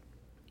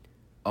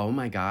 Oh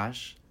my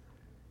gosh,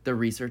 the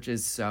research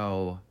is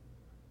so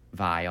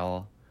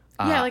vile.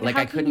 Like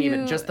I couldn't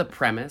even, just the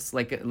premise,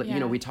 you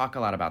know, we talk a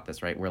lot about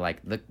this, right? Where, like,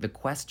 the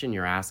question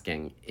you're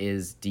asking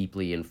is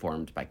deeply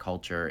informed by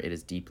culture. It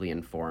is deeply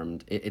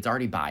informed. It's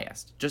already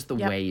biased, just the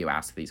way you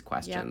ask these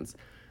questions.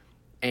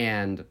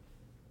 And,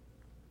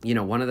 you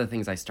know, one of the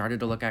things I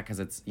started to look at, because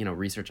it's, you know,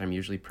 research I'm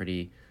usually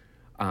pretty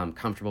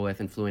comfortable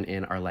with and fluent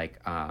in, are like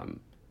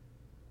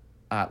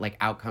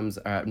outcomes,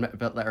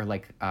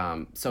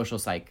 social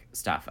psych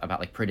stuff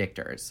about, like,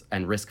 predictors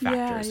and risk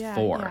factors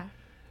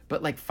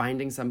But, like,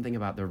 finding something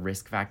about the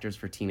risk factors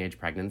for teenage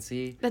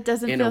pregnancy that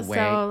doesn't feel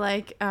so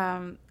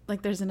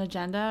like there's an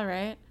agenda,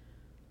 right?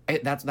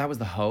 That was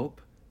the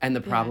hope. And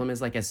the problem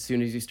is, like, as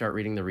soon as you start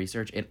reading the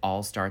research, it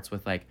all starts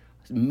with, like,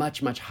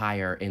 much, much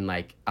higher in,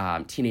 like,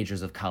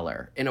 teenagers of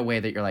color, in a way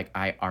that you're like,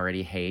 I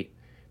already hate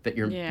that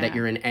you're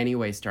in any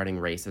way starting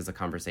race as a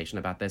conversation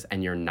about this,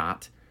 and you're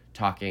not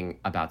talking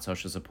about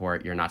social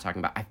support. You're not talking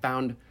about. I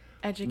found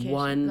education,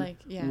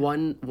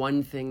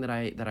 one thing that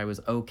I was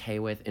okay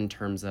with in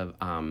terms of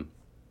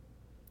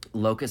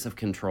locus of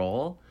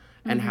control,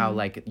 and how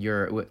like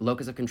your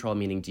locus of control,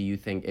 meaning do you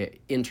think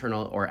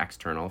internal or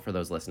external for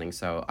those listening?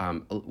 So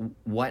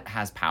what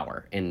has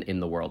power in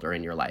the world or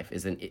in your life?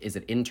 Is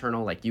it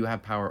internal, like you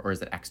have power, or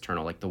is it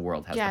external, like the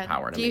world has the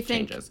power to make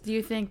changes? Do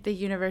you think the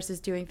universe is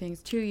doing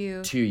things to you?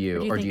 Or do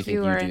you think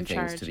you do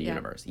things to the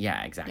universe?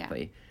 Yeah,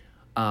 exactly.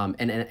 Yeah.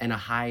 And a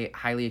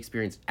highly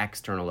experienced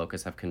external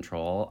locus of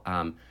control,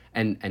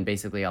 and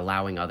basically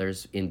allowing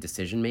others in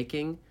decision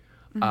making,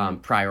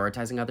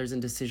 prioritizing others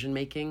in decision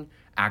making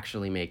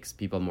actually makes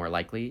people more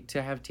likely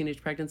to have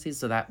teenage pregnancies.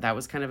 So that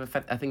was kind of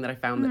a thing that I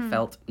found that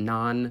felt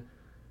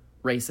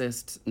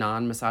non-racist,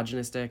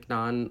 non-misogynistic,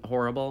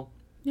 non-horrible.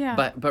 Yeah.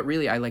 But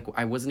really,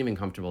 I wasn't even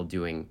comfortable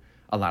doing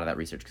a lot of that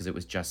research because it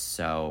was just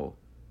so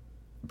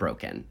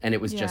broken, and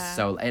it was just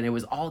so, and it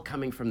was all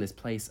coming from this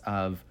place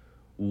of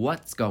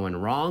what's going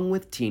wrong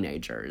with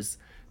teenagers.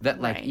 That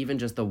like even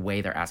just the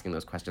way they're asking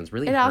those questions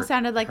really all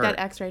sounded like that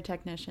X-ray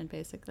technician,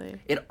 basically.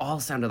 It all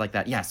sounded like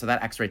that. Yeah, so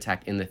that X-ray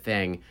tech in the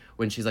thing,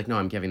 when she's like, no,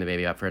 I'm giving the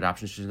baby up for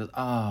adoption, she goes,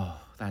 oh,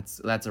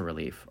 that's a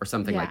relief, or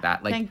something like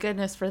that. Like, thank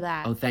goodness for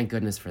that. Oh, thank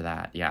goodness for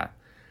that. Yeah.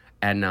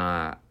 And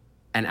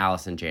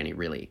Allison Janney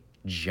really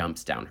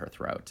jumps down her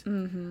throat.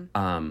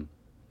 Mm-hmm.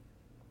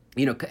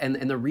 You know, and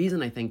the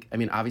reason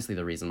obviously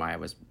the reason why I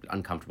was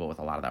uncomfortable with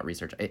a lot of that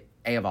research,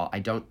 I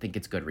don't think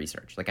it's good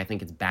research. Like, I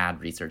think it's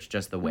bad research,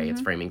 just the way it's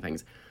framing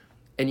things.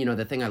 And, you know,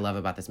 the thing I love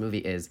about this movie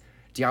is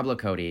Diablo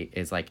Cody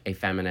is, like, a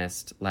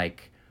feminist,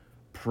 like,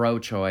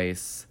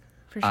 pro-choice,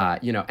 for sure.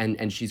 You know,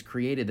 and she's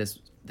created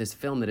this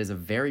film that is a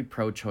very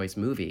pro-choice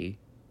movie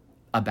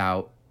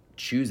about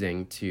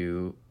choosing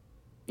to,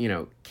 you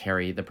know,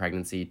 carry the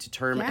pregnancy to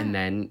term and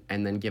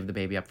then give the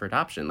baby up for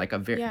adoption. Like,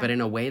 but in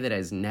a way that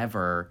is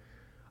never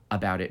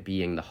about it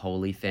being the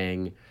holy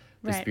thing,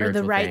 the spiritual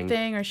or the right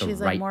thing, or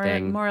she's like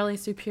morally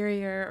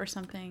superior or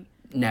something.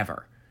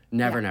 Never.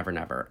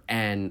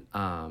 And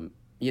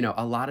you know,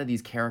 a lot of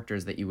these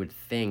characters that you would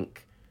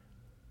think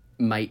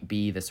might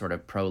be the sort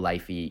of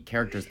pro-lifey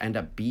characters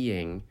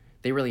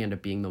really end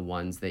up being the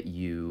ones that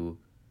you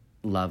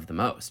love the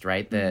most,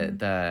 right?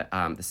 The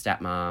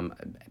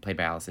stepmom, played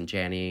by Allison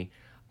Janney.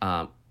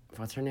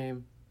 What's her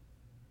name?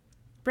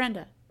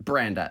 Bren.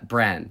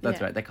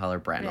 That's right. They call her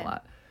Bren a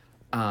lot.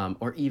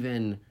 Or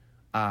even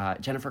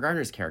Jennifer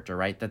Garner's character,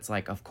 right? That's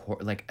like, of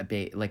course, like a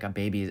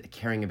baby,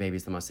 carrying a baby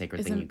is the most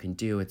sacred thing you can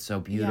do. It's so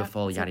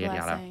beautiful, yada, yada,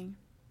 yada.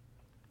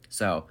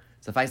 So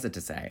suffice it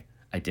to say,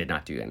 I did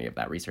not do any of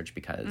that research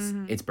because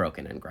it's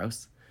broken and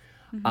gross.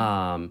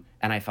 And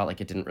I felt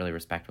like it didn't really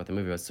respect what the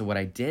movie was. So what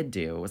I did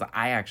do was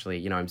I actually,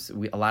 you know,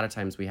 a lot of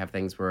times we have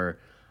things where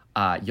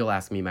you'll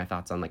ask me my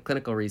thoughts on like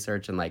clinical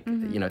research and like,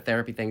 you know,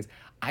 therapy things.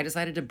 I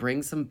decided to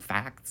bring some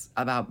facts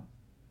about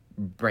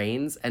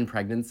brains and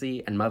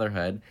pregnancy and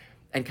motherhood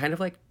and kind of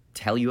like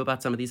tell you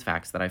about some of these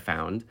facts that I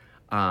found,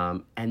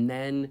 and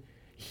then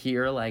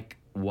hear like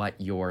what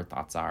your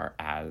thoughts are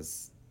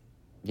as,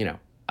 you know,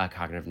 a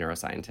cognitive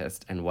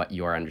neuroscientist and what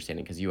you're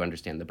understanding, because you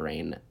understand the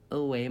brain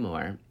way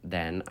more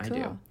than I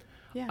do.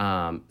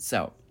 Yeah.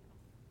 So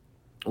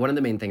one of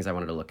the main things I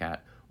wanted to look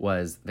at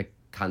was the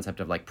concept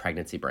of like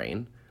pregnancy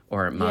brain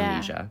or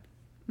momnesia.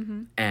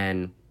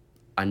 And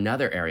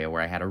another area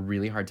where I had a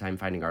really hard time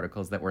finding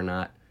articles that were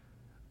not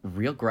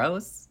real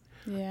gross.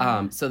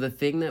 Yeah. So the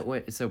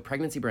thing so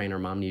pregnancy brain or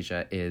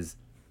momnesia is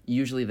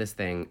usually this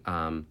thing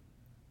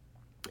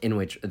in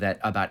which that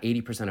about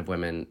 80% of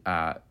women,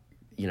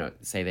 you know,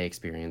 say they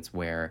experience,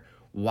 where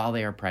while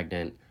they are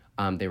pregnant,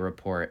 they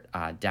report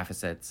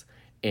deficits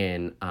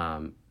in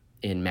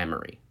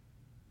memory.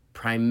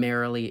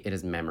 Primarily, it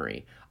is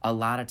memory. A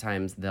lot of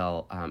times,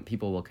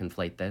 people will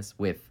conflate this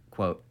with,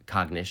 quote,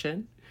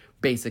 cognition,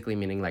 basically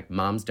meaning like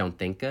moms don't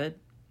think good,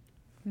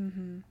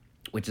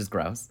 which is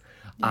gross.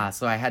 Yeah.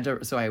 So I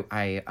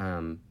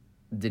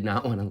did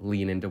not want to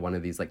lean into one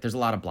of these. Like, there's a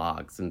lot of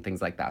blogs and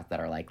things like that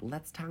are like,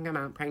 let's talk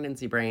about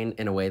pregnancy brain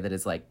in a way that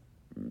is like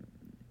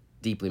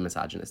deeply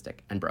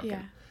misogynistic and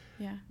broken.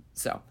 Yeah.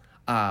 So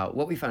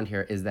what we found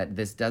here is that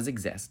this does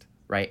exist,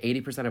 right?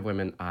 80% of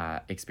women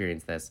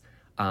experience this.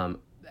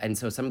 And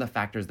so some of the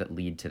factors that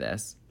lead to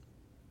this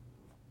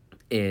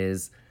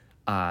is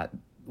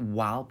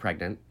while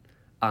pregnant,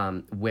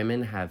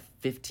 women have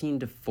 15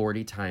 to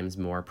 40 times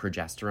more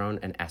progesterone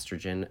and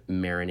estrogen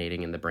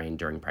marinating in the brain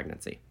during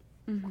pregnancy.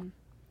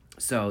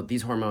 So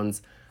these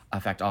hormones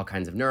affect all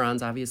kinds of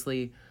neurons,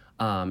 obviously.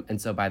 And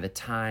so by the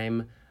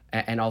time,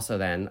 and also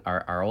then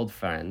our old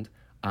friend,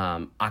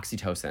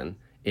 oxytocin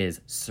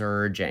is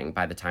surging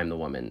by the time the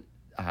woman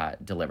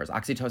delivers.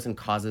 Oxytocin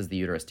causes the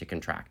uterus to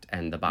contract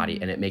and the body,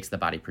 and it makes the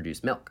body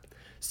produce milk.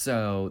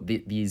 So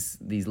these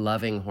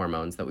loving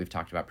hormones that we've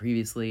talked about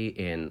previously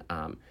in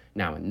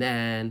Now and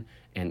Then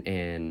and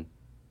in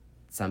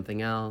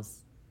something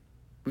else,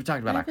 we've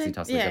talked about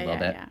oxytocin a little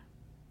bit.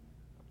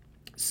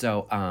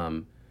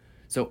 So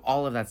so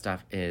all of that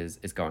stuff is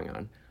going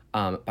on.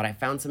 But I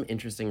found some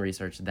interesting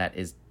research that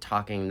is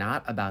talking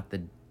not about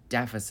the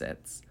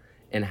deficits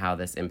in how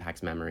this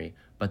impacts memory,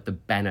 but the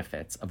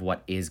benefits of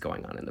what is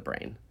going on in the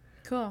brain.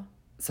 Cool.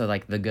 So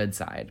like the good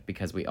side,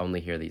 because we only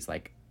hear these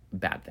like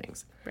bad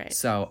things. Right.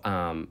 So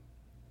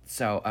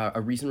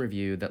a recent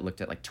review that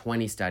looked at like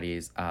 20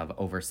 studies of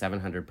over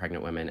 700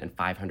 pregnant women and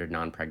 500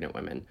 non-pregnant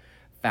women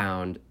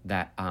found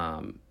that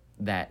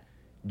that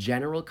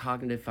general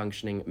cognitive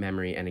functioning,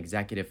 memory, and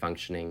executive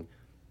functioning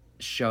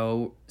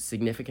show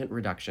significant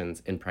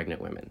reductions in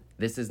pregnant women.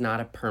 This is not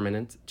a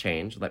permanent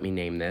change. Let me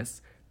name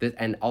this.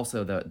 And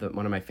also, the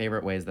one of my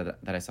favorite ways that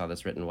I saw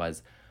this written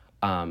was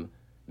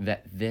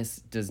that this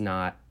does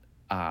not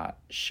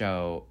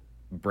show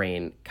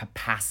brain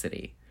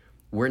capacity.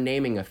 We're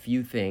naming a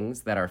few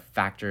things that are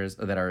factors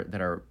that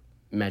are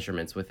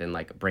measurements within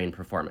like brain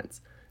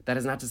performance. That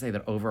is not to say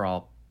that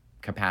overall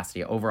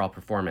capacity, overall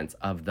performance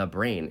of the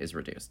brain is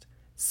reduced.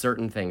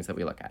 Certain things that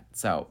we look at.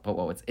 But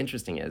what's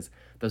interesting is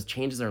those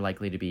changes are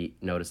likely to be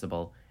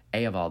noticeable,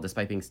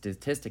 despite being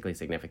statistically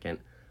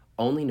significant,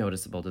 only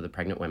noticeable to the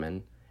pregnant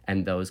women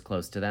and those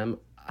close to them,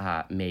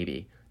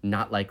 maybe.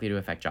 Not likely to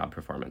affect job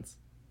performance.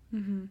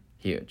 Mm-hmm.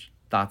 Huge.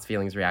 Thoughts,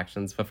 feelings,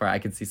 reactions before I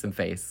could see some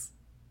face.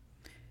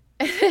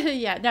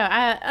 Yeah,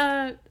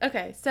 no,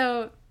 okay,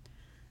 so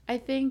I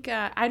think,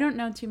 I don't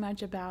know too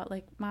much about,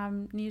 like,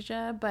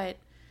 momnesia, but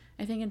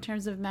I think in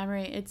terms of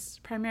memory, it's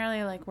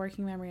primarily, like,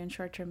 working memory and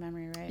short-term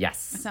memory, right?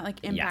 Yes. It's not,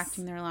 like,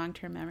 impacting their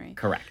long-term memory.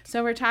 Correct.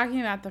 So we're talking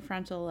about the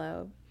frontal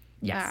lobe.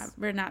 Yes.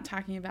 We're not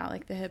talking about,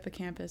 like, the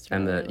hippocampus.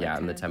 And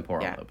the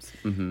temporal lobes.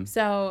 Mm-hmm.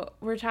 So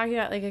we're talking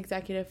about, like,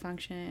 executive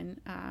function,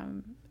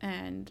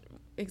 and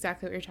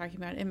exactly what you're talking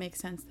about. It makes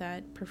sense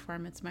that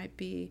performance might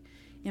be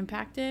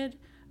impacted.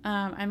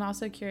 I'm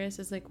also curious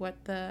as like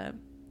what the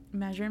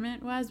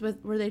measurement was.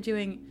 Were they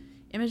doing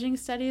imaging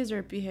studies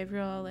or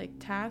behavioral like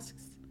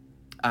tasks?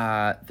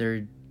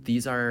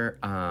 These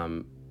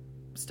are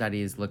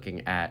studies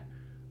looking at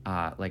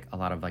like a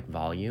lot of like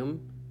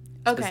volume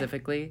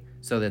specifically.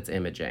 So that's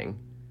imaging.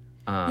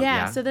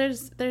 So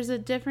there's a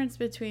difference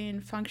between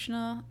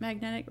functional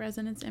magnetic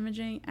resonance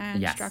imaging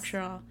and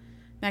structural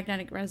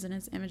magnetic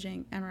resonance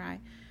imaging, MRI.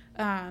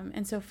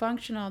 And so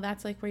functional,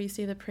 that's like where you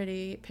see the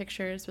pretty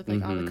pictures with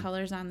like all the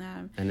colors on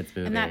them, and it's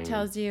moving, and that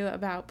tells you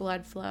about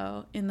blood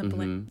flow in the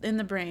in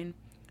the brain,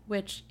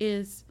 which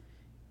is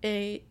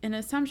an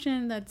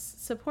assumption that's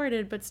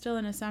supported, but still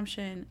an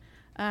assumption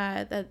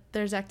that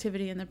there's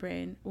activity in the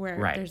brain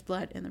where there's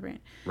blood in the brain.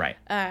 Right.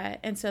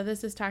 And so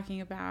this is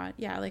talking about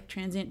like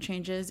transient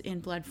changes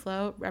in blood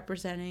flow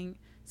representing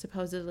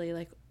supposedly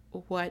like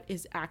what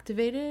is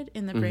activated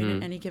in the brain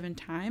at any given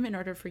time in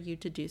order for you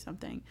to do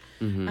something.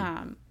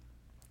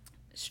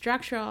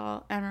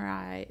 Structural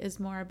MRI is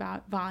more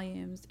about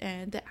volumes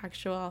and the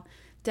actual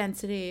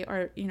density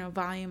or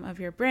volume of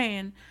your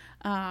brain,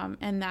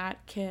 and that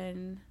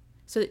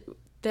so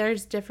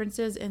there's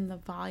differences in the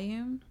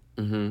volume.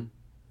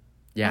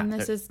 Yeah, and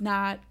this is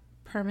not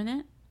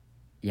permanent.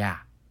 Yeah,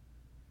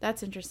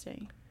 that's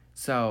interesting.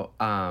 So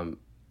and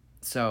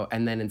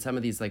then in some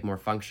of these like more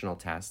functional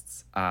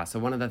tests, so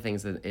one of the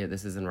things that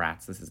this is in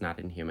rats, this is not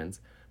in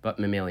humans, but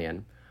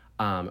mammalian.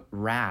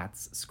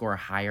 Rats score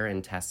higher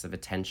in tests of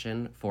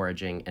attention,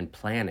 foraging, and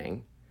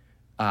planning.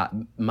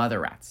 Mother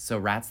rats, so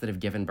rats that have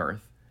given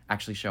birth,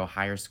 actually show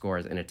higher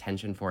scores in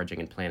attention, foraging,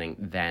 and planning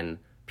than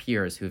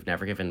peers who've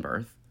never given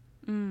birth,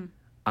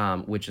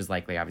 which is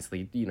likely,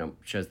 obviously,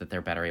 shows that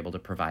they're better able to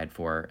provide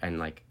for and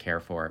like care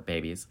for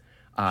babies.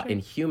 Sure. In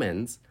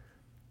humans,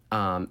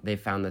 they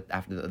found that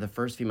after the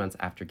first few months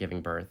after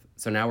giving birth,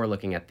 so now we're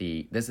looking at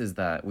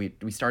we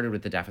started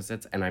with the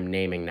deficits, and I'm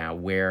naming now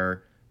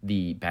where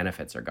the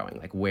benefits are going,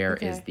 like where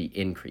is the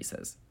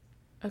increases.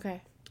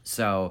 Okay.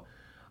 So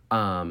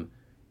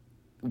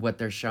what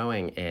they're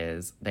showing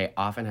is they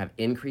often have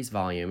increased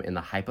volume in the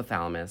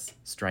hypothalamus,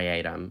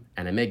 striatum,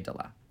 and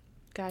amygdala.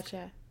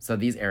 Gotcha. So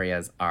these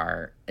areas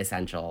are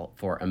essential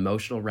for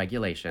emotional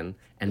regulation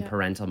and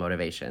parental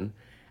motivation.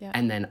 Yep.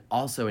 And then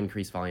also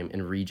increased volume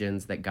in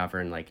regions that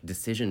govern like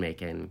decision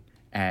making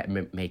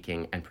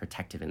and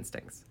protective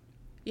instincts.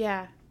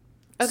 Yeah.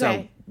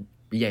 Okay. So,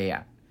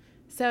 yeah.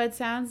 So it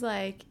sounds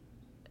like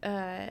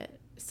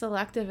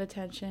selective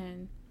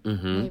attention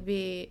may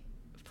be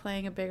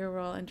playing a bigger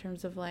role in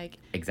terms of like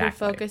you're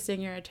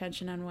focusing your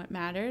attention on what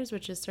matters,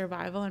 which is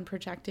survival and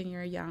protecting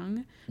your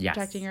young,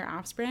 protecting your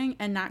offspring,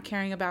 and not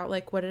caring about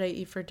like what did I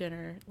eat for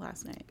dinner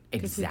last night?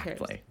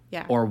 Exactly.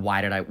 Yeah. Or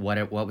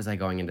what was I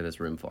going into this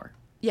room for?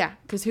 Yeah,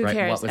 because who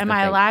cares? Am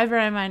I alive or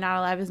am I not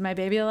alive? Is my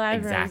baby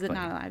alive or is it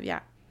not alive? Yeah.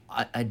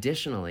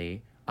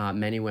 Additionally,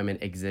 many women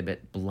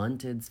exhibit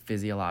blunted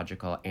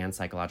physiological and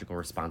psychological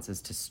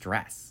responses to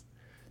stress.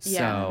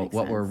 So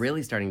what we're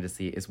really starting to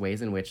see is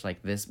ways in which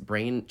like these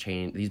brain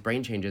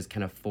changes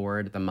can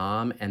afford the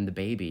mom and the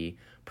baby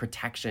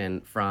protection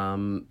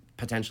from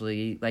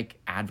potentially like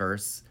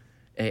adverse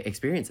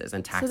experiences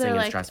and taxing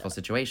and stressful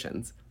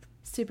situations.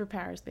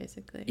 Superpowers,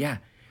 basically. Yeah.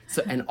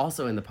 So and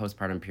also in the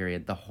postpartum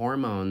period, the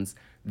hormones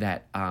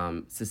that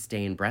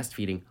sustain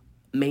breastfeeding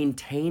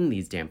maintain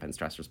these dampened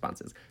stress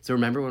responses. So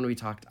remember when we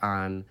talked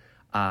on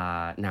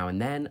Now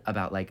and Then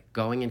about like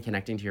going and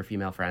connecting to your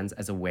female friends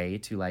as a way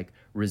to like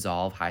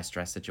resolve high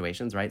stress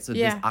situations, right? So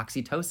this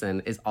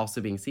oxytocin is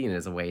also being seen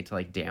as a way to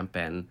like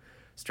dampen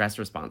stress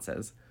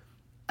responses.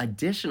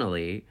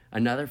 Additionally,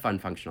 another fun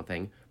functional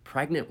thing,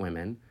 pregnant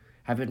women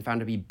have been found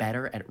to be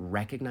better at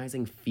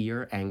recognizing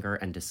fear, anger,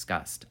 and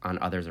disgust on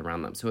others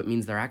around them. So it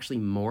means they're actually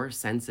more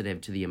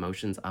sensitive to the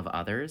emotions of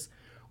others,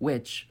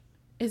 which...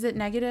 Is it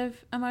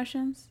negative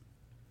emotions?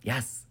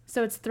 Yes.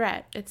 So it's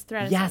threat. It's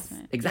threat Yes,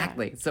 assessment.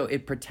 exactly. Yeah. So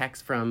it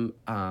protects from...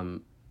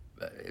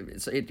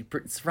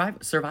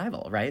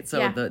 survival, right?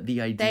 So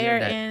the idea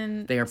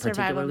that they are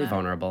particularly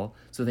vulnerable,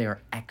 so they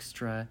are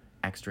extra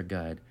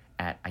good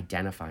at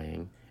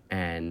identifying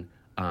and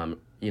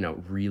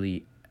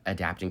really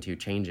adapting to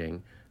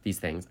changing these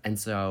things. And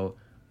so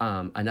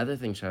another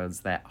thing shows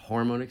that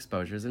hormone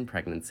exposures in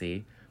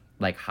pregnancy,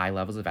 like high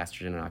levels of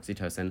estrogen and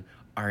oxytocin,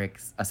 are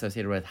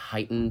associated with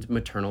heightened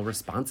maternal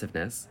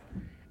responsiveness,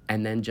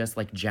 and then just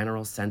like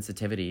general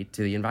sensitivity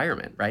to the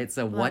environment, right?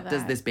 So what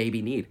does this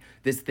baby need?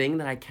 This thing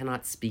that I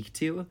cannot speak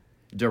to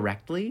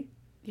directly,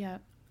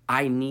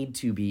 I need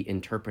to be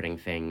interpreting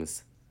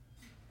things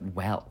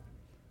well.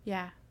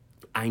 Yeah.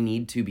 I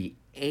need to be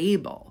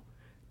able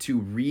to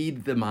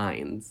read the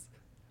minds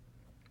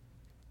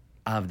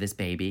of this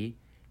baby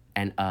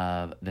and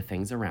of the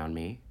things around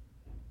me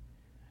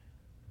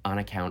on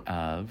account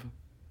of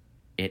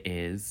it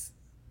is,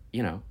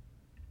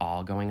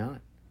 all going on.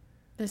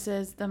 This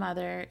is the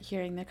mother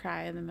hearing the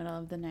cry in the middle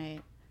of the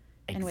night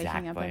and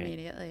waking up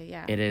immediately.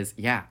 Yeah. It is.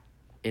 Yeah,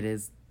 it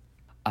is.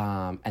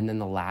 And then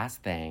the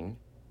last thing,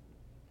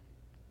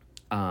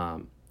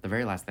 the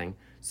very last thing.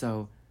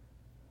 So,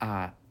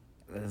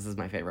 this is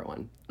my favorite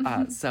one.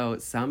 So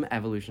some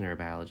evolutionary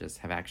biologists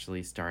have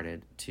actually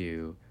started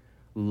to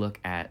look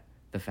at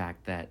the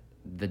fact that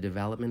the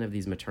development of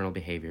these maternal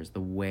behaviors,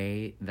 the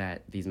way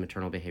that these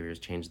maternal behaviors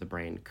change the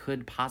brain,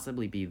 could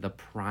possibly be the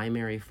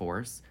primary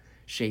force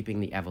shaping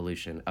the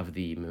evolution of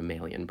the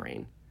mammalian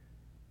brain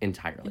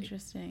entirely.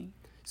 Interesting.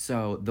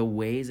 So the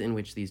ways in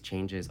which these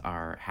changes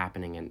are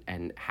happening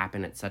and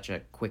happen at such a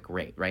quick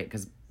rate, right?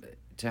 Because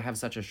to have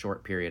such a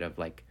short period of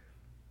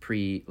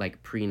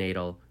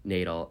prenatal,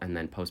 natal, and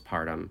then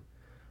postpartum,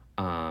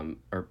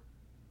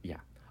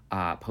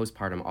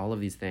 postpartum, all of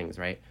these things,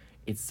 right?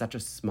 It's such a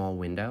small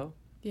window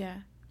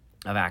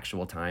of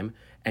actual time,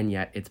 and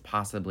yet it's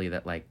possibly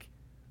that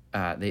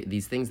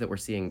these things that we're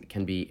seeing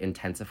can be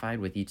intensified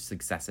with each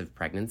successive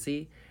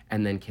pregnancy,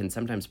 and then can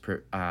sometimes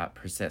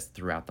persist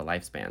throughout the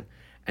lifespan.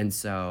 And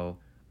so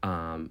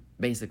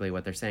basically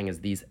what they're saying is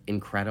these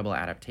incredible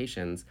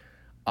adaptations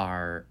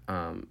are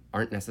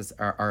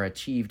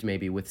achieved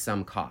maybe with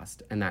some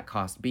cost, and that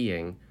cost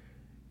being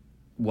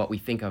what we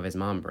think of as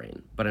mom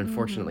brain. But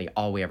unfortunately,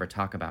 all we ever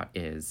talk about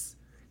is,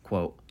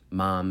 quote,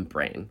 mom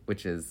brain,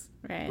 which is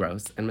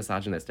gross and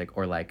misogynistic,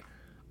 or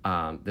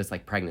this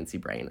pregnancy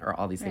brain, or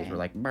all these things. We're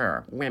like,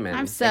 brr, women.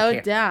 I'm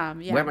so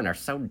dumb. Yeah. Women are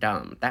so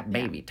dumb. That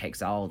baby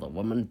takes all the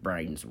woman's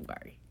brains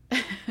away.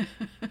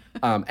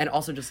 And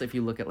also just if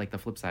you look at the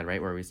flip side,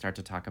 right, where we start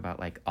to talk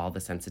about all the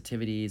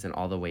sensitivities and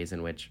all the ways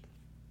in which,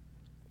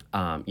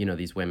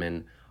 these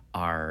women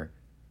are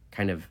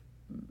kind of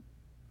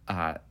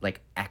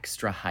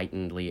extra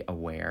heightenedly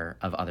aware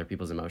of other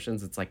people's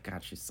emotions. It's like,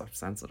 God, she's so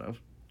sensitive.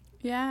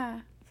 Yeah.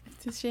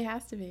 She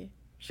has to be.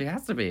 She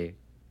has to be.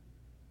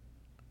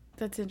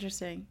 That's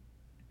interesting.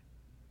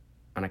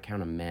 On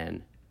account of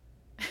men.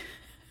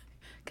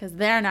 Because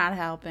they're not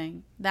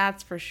helping.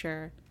 That's for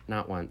sure.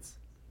 Not once.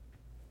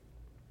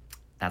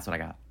 That's what I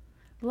got.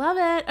 Love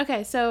it.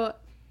 Okay, so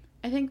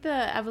I think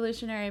the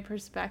evolutionary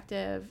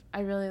perspective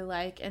I really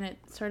like, and it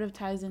sort of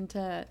ties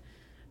into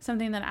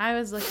something that I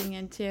was looking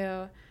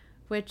into,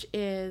 which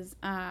is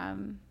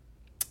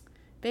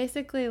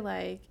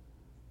basically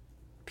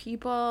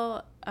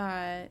people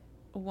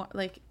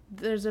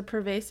there's a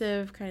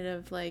pervasive kind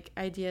of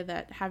idea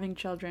that having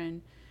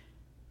children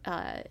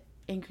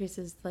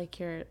increases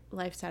your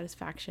life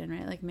satisfaction,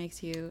 right?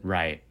 Makes you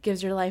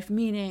gives your life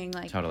meaning.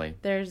 Totally.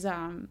 There's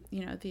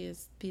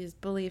these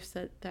beliefs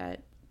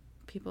that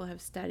people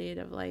have studied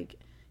of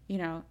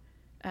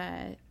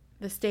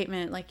the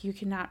statement you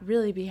cannot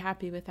really be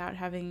happy without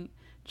having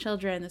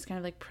children, this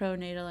kind of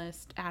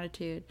pro-natalist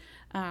attitude,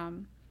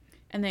 and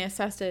they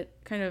assessed it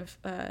kind of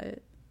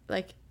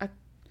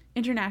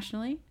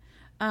internationally,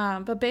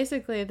 but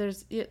basically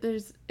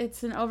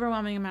it's an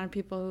overwhelming amount of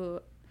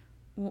people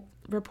who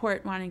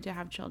report wanting to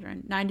have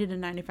children, 90 to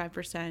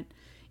 95%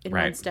 in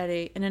one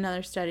study. In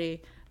another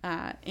study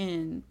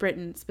in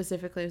Britain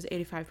specifically, it was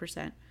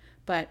 85%.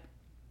 But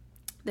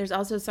there's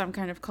also some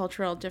kind of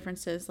cultural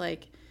differences,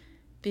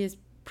 these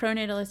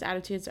pronatalist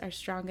attitudes are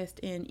strongest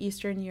in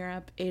Eastern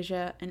Europe,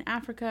 Asia, and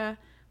Africa,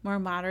 more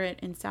moderate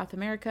in South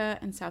America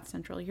and South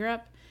Central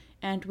Europe,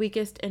 and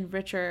weakest in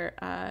richer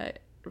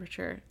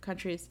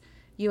countries,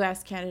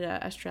 U.S., Canada,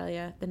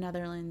 Australia, the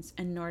Netherlands,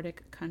 and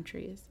Nordic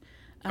countries.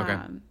 Okay.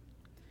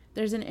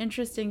 There's an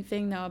interesting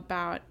thing, though,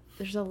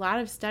 there's a lot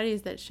of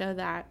studies that show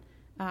that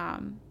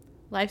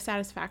life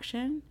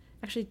satisfaction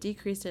actually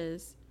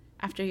decreases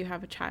after you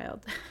have a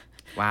child.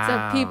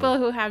 Wow. So people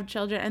who have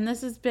children, and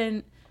this has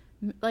been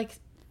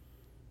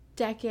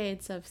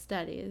decades of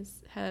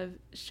studies have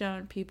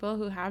shown people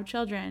who have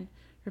children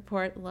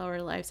report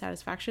lower life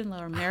satisfaction,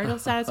 lower marital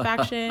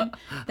satisfaction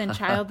than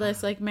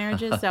childless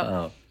marriages.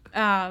 So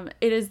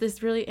it is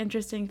this really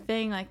interesting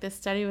thing. Like, this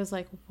study was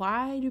like,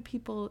 why do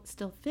people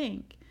still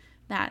think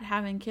that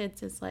having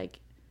kids is like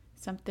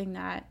something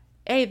that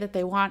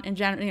they want in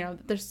general?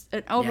 There's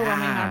an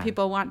overwhelming amount of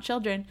people want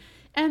children,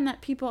 and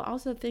that people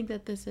also think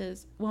that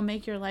this will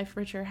make your life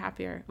richer,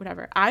 happier,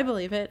 whatever. I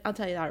believe it. I'll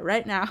tell you that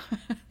right now.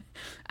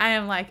 I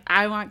am like,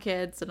 I want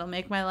kids. It'll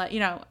make my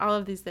life, all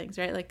of these things,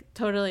 right? Like,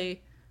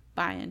 totally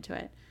buy into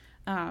it.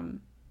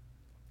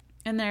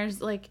 And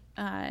there's like,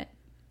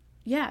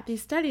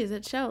 these studies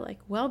that show like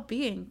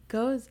well-being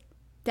goes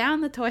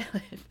down the toilet.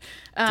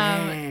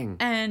 Dang.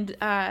 And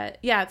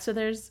so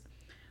there's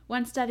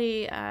one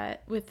study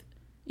with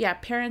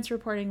parents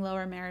reporting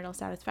lower marital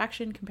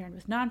satisfaction compared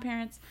with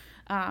non-parents.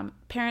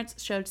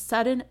 Parents showed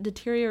sudden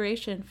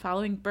deterioration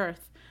following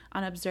birth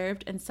on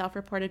observed and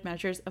self-reported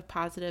measures of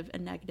positive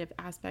and negative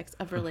aspects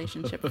of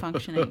relationship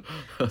functioning.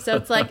 So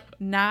it's like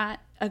not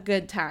a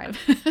good time.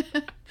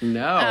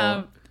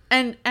 No.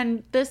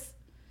 And this,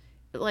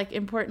 like,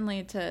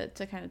 importantly to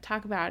kind of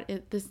talk about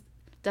it, this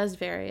does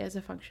vary as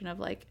a function of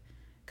like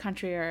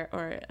country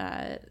or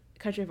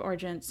country of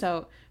origin.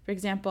 So, for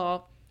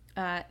example,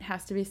 it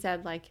has to be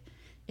said, like,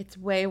 it's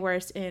way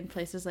worse in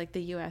places like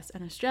the U.S.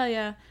 and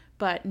Australia,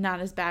 but not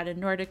as bad in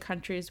Nordic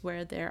countries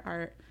where there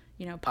are,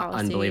 policy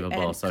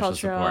unbelievable and social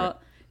support.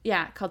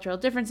 Cultural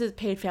differences,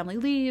 paid family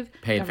leave,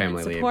 paid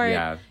family support,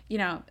 leave,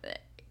 yeah.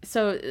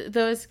 So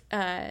those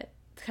kind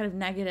of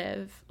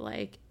negative,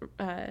 like,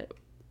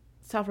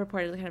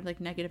 self-reported kind of like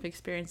negative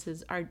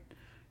experiences are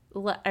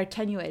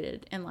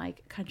attenuated in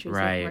like countries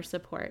with more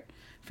support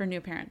for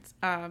new parents.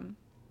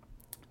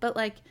 But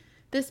like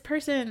this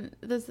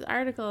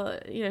article,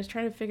 is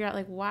trying to figure out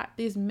like what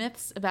these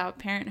myths about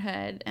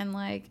parenthood and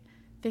like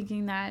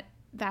thinking that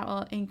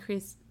will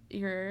increase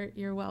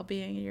your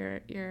well-being,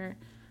 your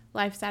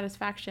life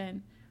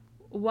satisfaction.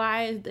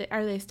 Why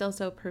are they still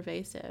so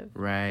pervasive?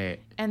 Right.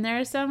 And there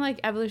are some like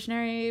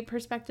evolutionary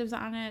perspectives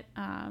on it.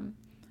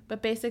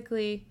 But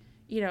basically,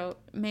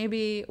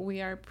 maybe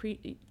we are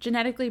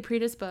genetically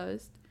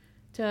predisposed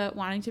to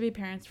wanting to be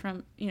parents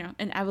from,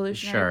 an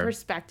evolutionary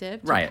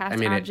perspective. To pass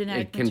on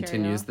genetic it continues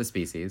material. the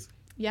species.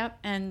 Yep.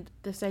 And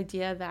this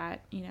idea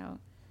that,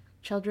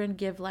 children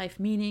give life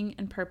meaning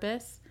and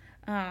purpose.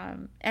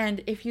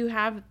 And if you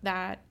have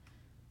that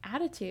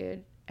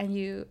attitude and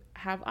you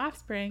have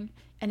offspring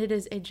and it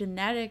is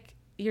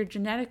you're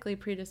genetically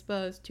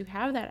predisposed to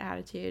have that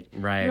attitude,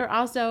 right, you're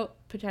also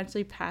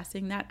potentially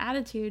passing that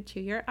attitude to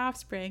your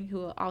offspring who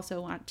will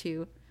also want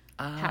to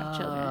have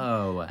children.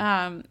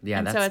 And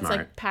that's so it's smart.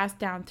 like passed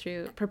down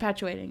through,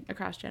 perpetuating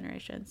across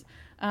generations.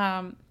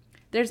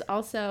 There's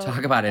also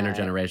talk about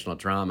intergenerational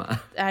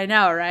trauma. I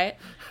know, right?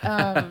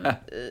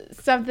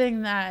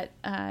 Something that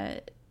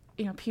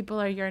people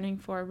are yearning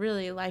for,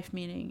 really, life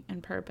meaning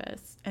and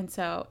purpose. And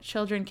so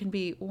children can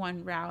be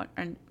one route,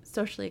 and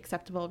socially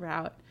acceptable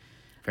route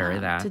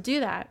to do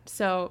that.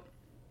 So,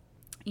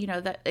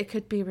 that it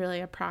could be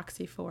really a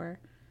proxy for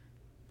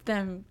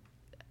them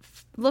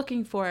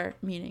looking for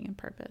meaning and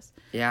purpose.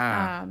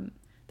 Yeah.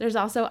 There's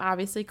also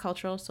obviously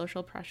cultural,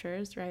 social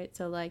pressures, right?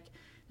 So like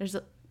there's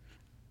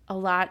a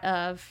lot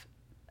of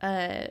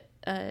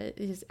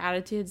these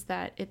attitudes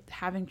that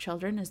having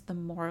children is the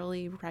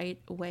morally right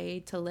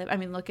way to live. I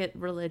mean, look at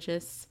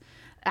religious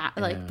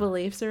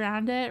beliefs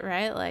around it,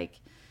 right? Like,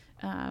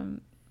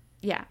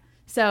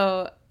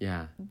 So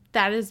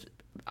that is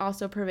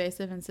also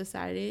pervasive in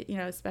society,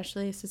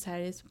 especially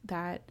societies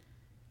that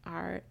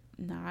are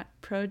not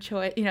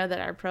pro-choice, that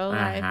are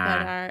pro-life,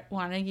 that are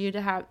wanting you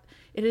to have,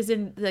 it is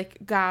in like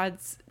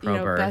God's,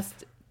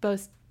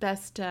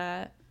 best,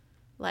 I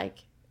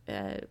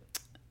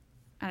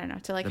don't know,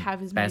 to like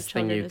have as many best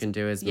children. Best thing you can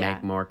do is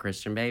make more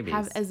Christian babies.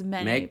 Have as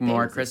many Make babies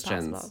more as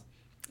Christians. possible.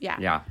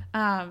 Yeah.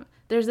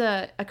 There's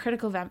a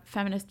critical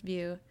feminist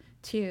view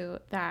too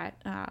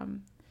that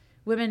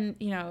women,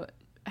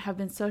 have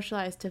been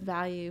socialized to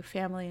value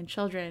family and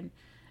children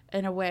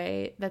in a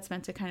way that's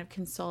meant to kind of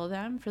console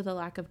them for the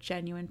lack of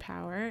genuine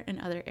power in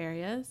other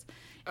areas,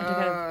 and to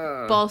kind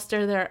of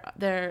bolster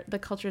the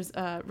culture's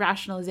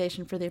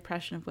rationalization for the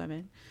oppression of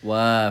women.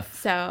 Woof.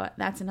 So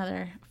that's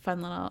another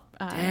fun little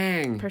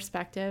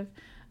perspective.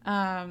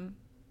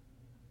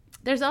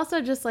 There's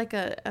also just like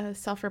a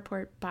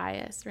self-report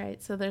bias,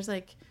 right? So there's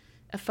like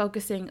a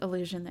focusing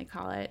illusion, they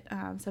call it.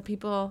 So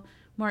people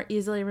more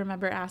easily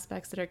remember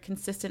aspects that are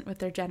consistent with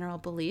their general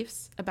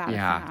beliefs about a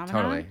phenomenon.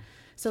 Totally.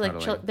 So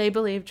like they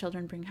believe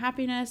children bring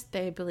happiness.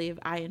 They believe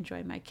I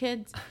enjoy my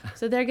kids.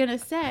 So they're going to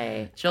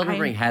say... children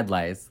bring head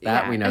lice.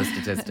 That we know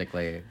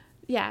statistically.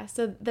 Yeah.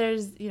 So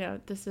there's,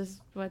 this is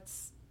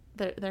what's...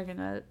 They're going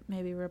to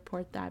maybe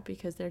report that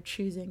because they're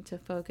choosing to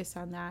focus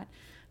on that.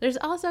 There's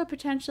also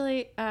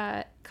potentially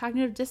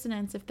cognitive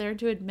dissonance if they're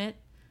to admit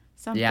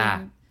something...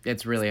 Yeah.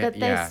 It's really that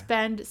they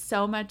spend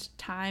so much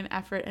time,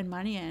 effort, and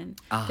money in.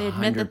 They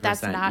admit that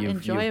that's not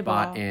enjoyable. You've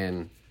bought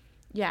in.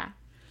 Yeah,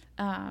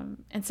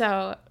 and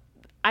so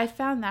I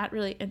found that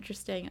really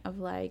interesting. Of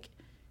like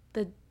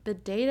the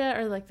data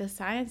or like the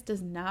science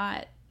does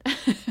not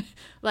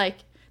like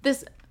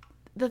this.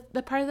 the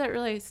part that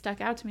really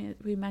stuck out to me,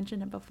 we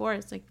mentioned it before,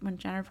 is like when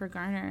Jennifer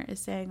Garner is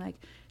saying, like,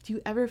 do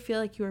you ever feel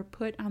like you were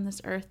put on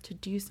this earth to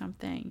do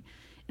something?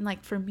 And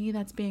like, for me,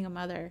 that's being a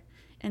mother.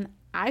 And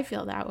I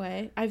feel that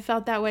way. I've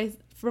felt that way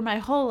for my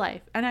whole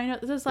life. And I know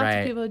there's lots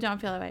of people who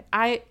don't feel that way.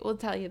 I will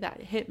tell you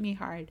that hit me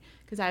hard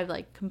because I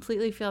like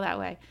completely feel that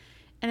way.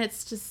 And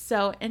it's just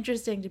so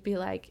interesting to be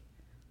like,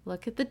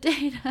 look at the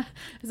data.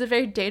 As a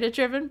very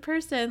data-driven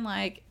person,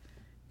 like,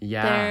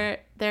 there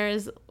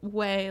is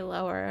way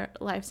lower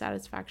life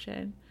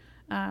satisfaction.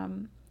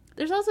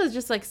 There's also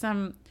just like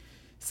some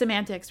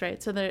semantics,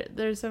 right? So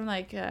there's some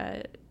like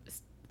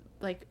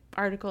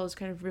articles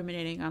kind of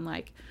ruminating on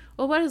like,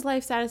 well, what is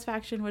life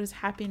satisfaction? What is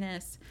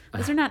happiness?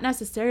 Those are not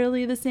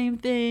necessarily the same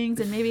things,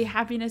 and maybe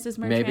happiness is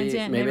more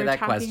transient. Maybe that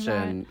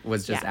question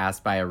was just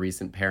asked by a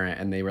recent parent,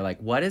 and they were like,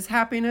 "What is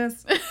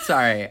happiness?"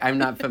 Sorry, I'm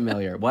not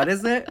familiar. What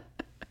is it?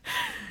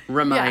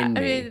 Remind me.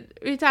 I mean,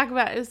 we talk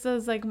about it, so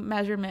it's like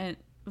measurement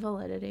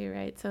validity,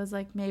 right? So it's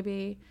like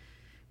maybe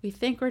we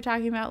think we're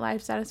talking about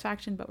life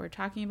satisfaction, but we're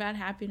talking about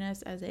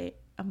happiness as a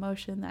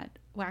emotion that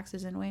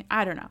waxes and wanes.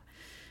 I don't know.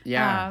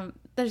 Yeah.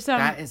 There's some...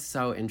 That is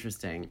so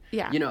interesting.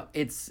 Yeah. You know,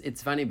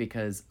 it's funny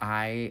because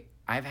I've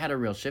had a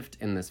real shift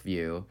in this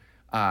view.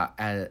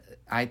 I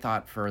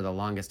thought for the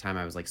longest time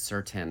I was like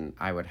certain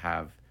I would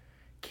have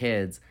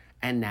kids,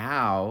 and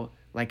now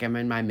like I'm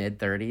in my mid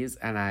 30s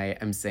and I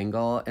am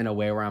single in a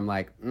way where I'm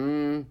like,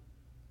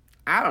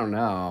 I don't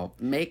know,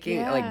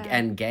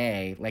 and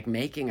gay, like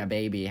making a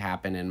baby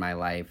happen in my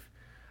life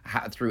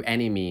through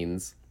any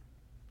means.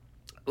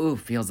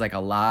 Feels like a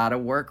lot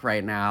of work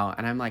right now.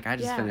 And I'm like, I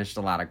just finished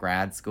a lot of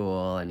grad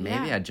school, and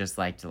maybe I'd just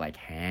like to like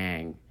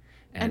hang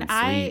and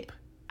sleep.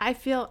 I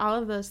feel all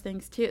of those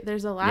things too.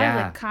 There's a lot of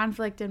like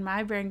conflict in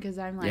my brain because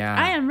I'm like,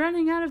 I am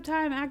running out of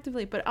time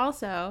actively, but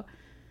also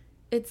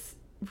it's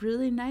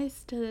really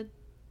nice to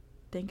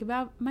think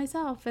about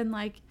myself and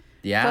like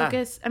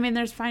focus. I mean,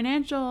 there's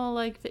financial,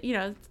 like, you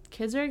know,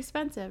 kids are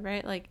expensive,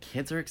 right? Like,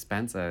 kids are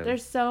expensive.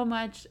 There's so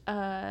much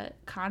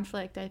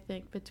conflict, I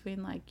think,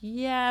 between like,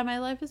 yeah, my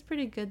life is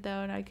pretty good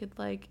though, and I could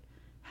like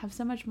have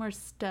so much more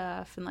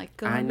stuff and like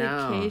go on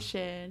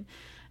vacation.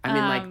 I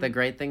mean, like, the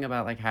great thing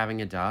about like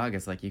having a dog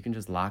is like you can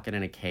just lock it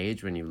in a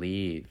cage when you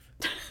leave.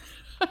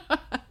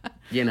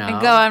 You know,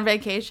 and go on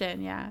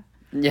vacation. Yeah.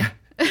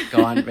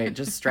 Go on,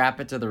 just strap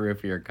it to the roof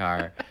of your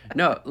car.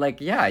 No, like,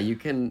 you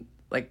can,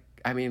 like,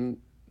 I mean,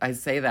 I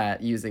say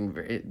that using,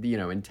 you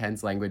know,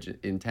 intense language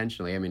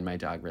intentionally. I mean, my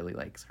dog really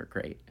likes her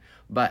great.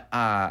 But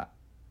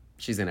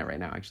she's in it right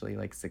now, actually,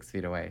 like 6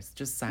 feet away,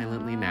 just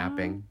silently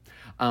napping.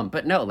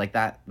 But no, like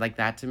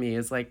that to me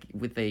is like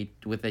with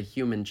a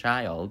human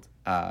child,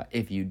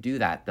 if you do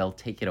that, they'll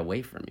take it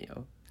away from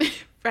you.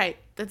 Right.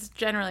 That's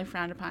generally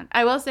frowned upon.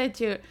 I will say,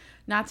 too,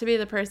 not to be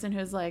the person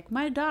who's like,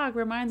 my dog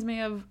reminds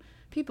me of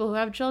people who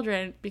have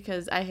children,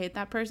 because I hate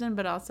that person,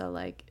 but also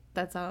like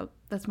that's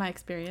my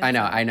experience. I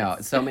know.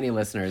 So many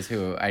listeners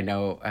who I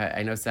know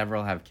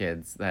several have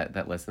kids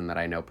that listen that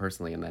I know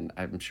personally, and then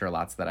I'm sure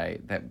lots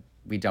that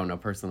we don't know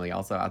personally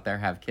also out there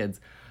have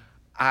kids.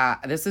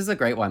 This is a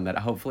great one that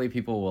hopefully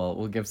people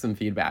will give some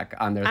feedback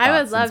on their thoughts.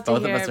 I would love to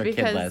both hear, of us are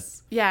because,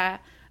 kidless. Yeah.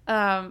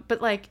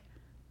 But like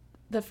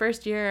the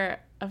first year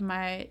of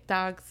my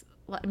dog's,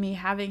 me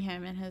having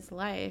him in his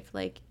life,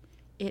 like,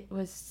 it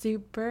was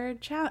super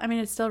challenging. I mean,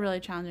 it's still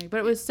really challenging, but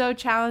it was so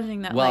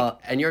challenging that,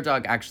 and your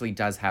dog actually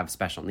does have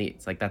special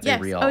needs. Like, that's a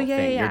real thing.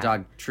 Yeah. Your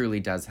dog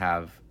truly does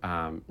have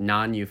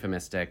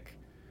non-euphemistic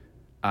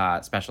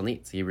special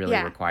needs. He really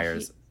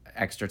requires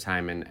extra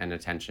time and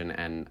attention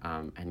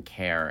and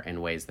care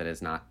in ways that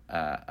is not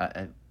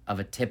of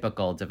a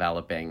typical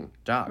developing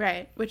dog.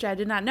 Right, which I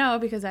did not know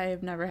because I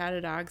have never had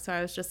a dog. So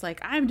I was just like,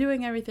 I'm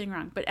doing everything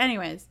wrong. But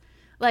anyways,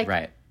 like...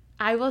 Right.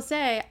 I will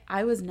say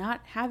I was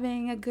not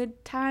having a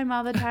good time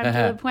all the time,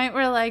 to the point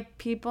where like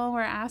people were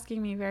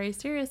asking me very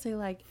seriously,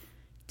 like,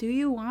 do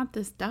you want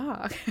this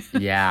dog?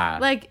 Yeah.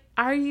 Like,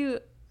 are you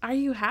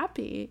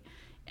happy?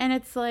 And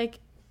it's like,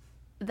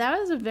 that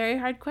was a very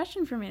hard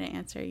question for me to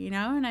answer, you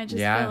know? And I just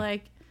feel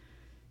like,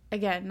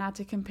 again, not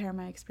to compare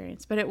my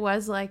experience, but it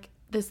was like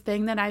this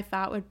thing that I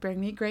thought would bring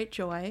me great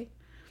joy.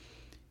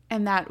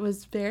 And that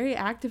was very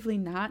actively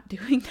not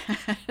doing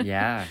that.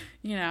 Yeah.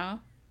 You know?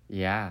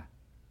 Yeah.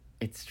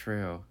 It's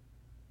true.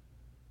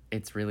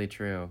 It's really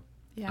true.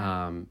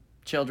 Yeah.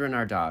 Children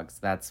are dogs.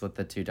 That's what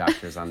the two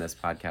doctors on this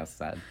podcast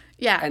said.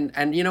 Yeah.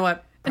 And you know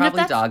what?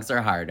 Probably dogs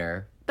are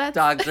harder.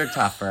 Dogs are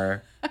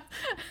tougher.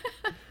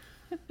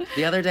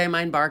 The other day,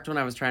 mine barked when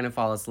I was trying to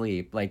fall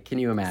asleep. Like, can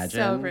you imagine?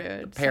 So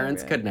rude.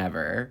 Parents could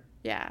never.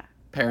 Yeah.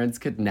 Parents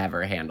could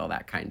never handle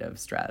that kind of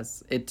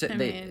stress.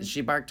 She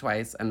barked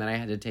twice, and then I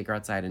had to take her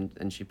outside,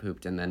 and she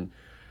pooped, and then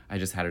I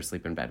just had her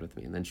sleep in bed with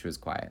me, and then she was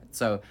quiet.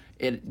 So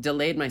it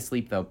delayed my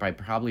sleep, though, by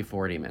probably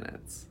 40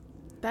 minutes.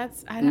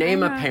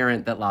 Name a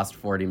parent that lost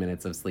 40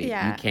 minutes of sleep.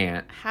 Yeah. You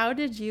can't. How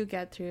did you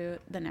get through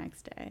the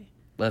next day?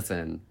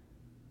 Listen,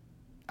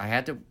 I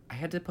had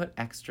to put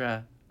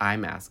extra eye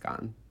mask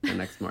on the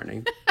next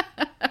morning.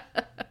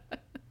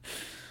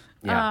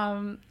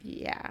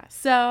 Yeah.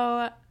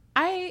 So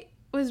I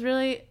was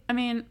really, I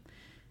mean,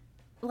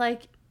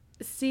 like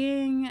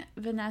seeing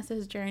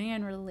Vanessa's journey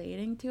and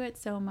relating to it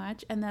so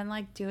much, and then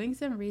like doing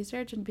some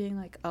research and being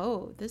like,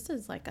 oh, this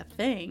is like a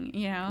thing,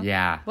 you know?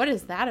 Yeah. What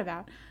is that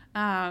about?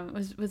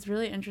 Was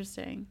really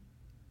interesting.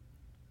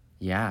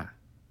 Yeah.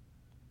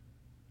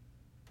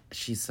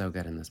 She's so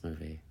good in this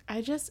movie.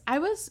 I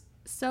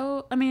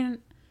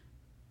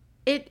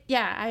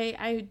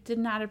did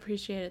not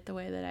appreciate it the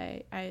way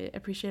that I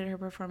appreciated her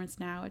performance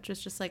now, which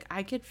was just like,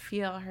 I could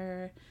feel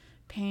her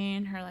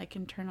pain, her like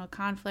internal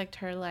conflict,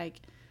 her like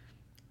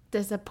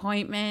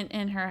disappointment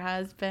in her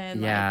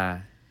husband. Yeah.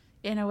 Like,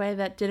 in a way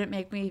that didn't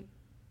make me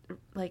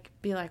like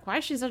be like, why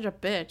is she such a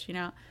bitch, you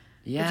know?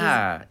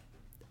 Yeah.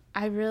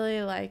 I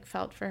really like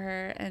felt for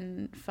her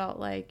and felt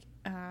like,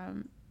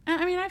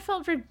 I mean, I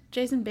felt for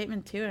Jason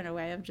Bateman too, in a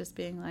way of just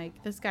being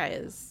like, this guy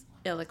is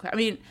ill-equipped. I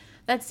mean,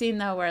 that scene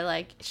though, where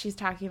like she's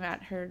talking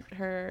about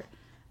her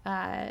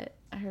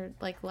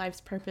like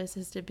life's purpose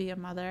is to be a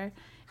mother,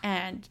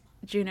 and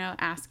Juno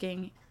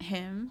asking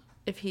him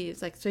if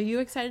he's like, so you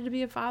excited to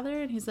be a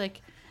father? And he's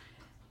like,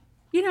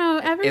 you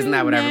know, isn't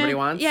that what everybody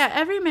wants? Yeah,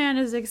 every man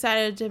is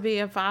excited to be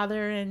a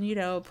father and, you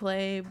know,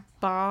 play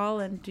ball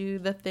and do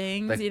the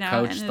things, you know,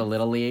 coach the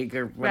little league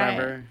or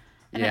whatever. Right.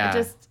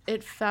 And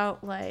it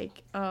felt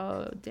like,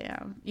 oh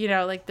damn, you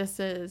know, like this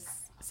is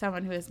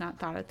someone who has not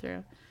thought it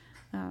through.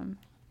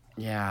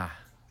 Yeah.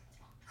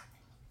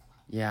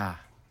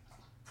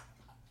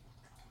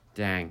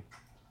 Dang,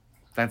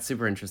 that's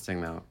super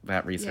interesting though.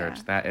 That research.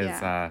 Yeah. That is.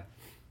 I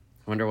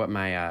wonder what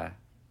my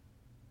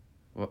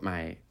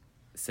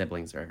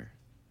siblings are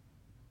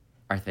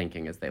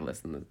thinking as they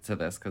listen to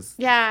this. Cause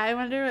I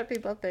wonder what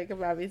people think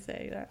about me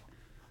saying that.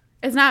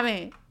 It's not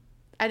me.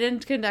 I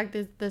didn't conduct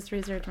this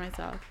research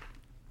myself.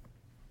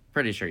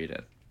 Pretty sure you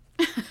did.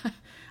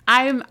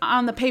 I'm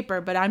on the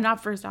paper, but I'm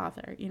not first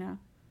author, you know?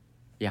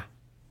 Yeah.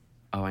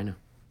 Oh, I know.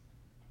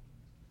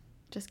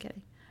 Just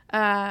kidding.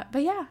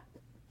 But yeah.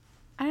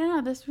 I don't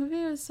know. This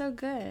movie was so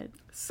good.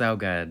 So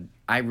good.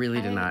 I really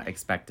did not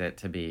expect it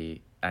to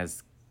be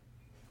as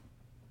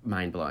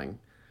mind-blowing.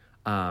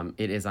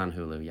 It is on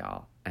Hulu,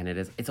 y'all. And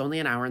it's only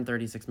an hour and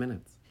 36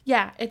 minutes.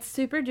 Yeah, it's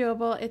super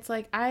doable. It's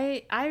like,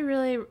 I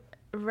really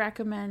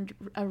recommend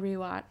a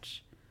rewatch.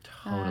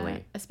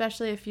 Totally.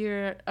 Especially if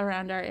you're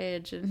around our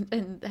age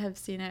and have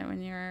seen it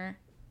when you're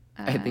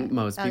I think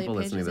most people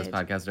listening to this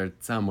podcast are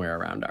somewhere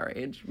around our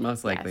age.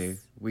 Most likely.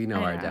 Yes, we know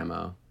our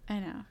demo. I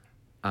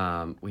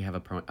know. We have a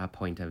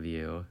point of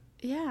view.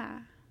 Yeah.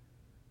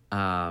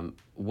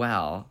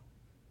 Well,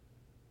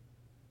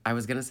 I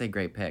was going to say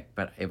great pick,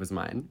 but it was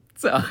mine.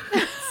 So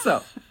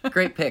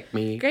great pick,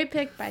 me. Great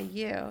pick by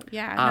you.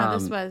 Yeah, no,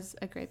 this was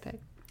a great pick.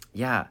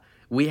 Yeah.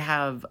 We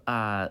have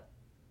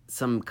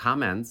some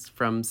comments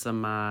from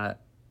some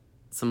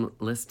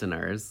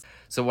listeners.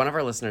 So one of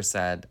our listeners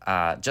said,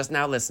 just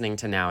now listening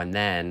to Now and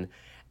Then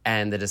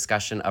and the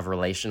discussion of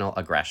relational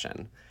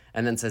aggression.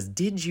 And then says,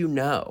 did you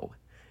know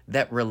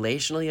that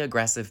relationally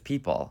aggressive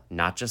people,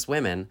 not just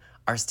women,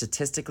 are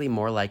statistically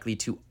more likely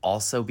to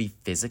also be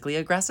physically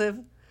aggressive?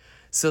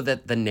 So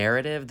that the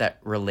narrative that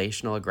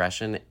relational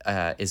aggression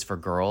is for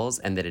girls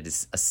and that it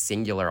is a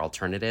singular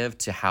alternative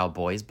to how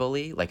boys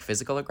bully, like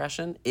physical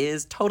aggression,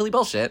 is totally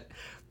bullshit.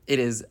 It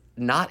is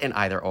not an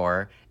either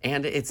or,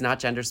 and it's not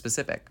gender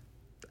specific.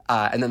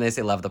 And then they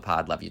say, love the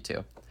pod, love you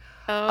too.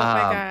 Oh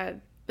my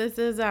God. This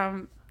is,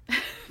 I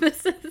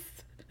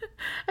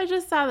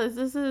just saw this.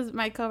 This is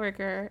my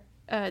coworker,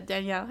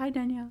 Danielle. Hi,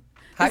 Danielle.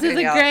 Hi,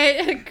 Danielle.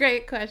 This is a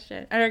great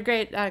question, or a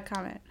great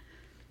comment.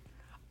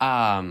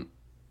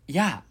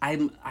 Yeah,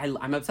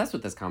 I'm obsessed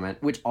with this comment,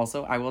 which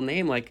also I will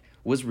name, like,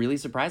 was really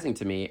surprising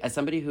to me as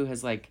somebody who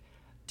has, like,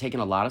 taken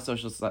a lot of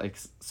social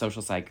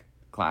psych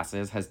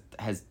classes,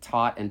 has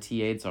taught and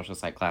TA'd social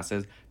psych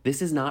classes.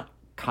 This is not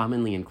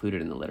commonly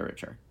included in the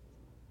literature.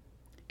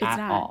 It's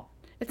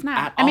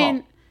not. I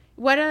mean,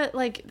 what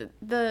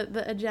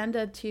the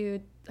agenda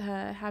to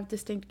have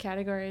distinct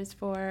categories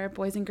for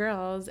boys and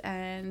girls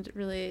and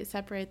really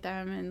separate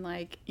them and,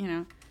 like, you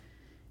know.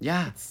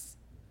 Yeah.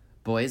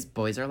 Boys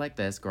are like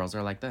this, girls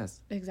are like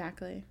this.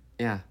 Exactly.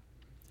 Yeah.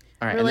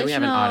 All right, and then we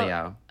have an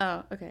audio.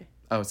 Oh, okay.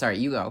 Oh, sorry,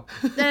 you go.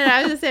 No,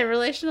 I was going to say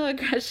relational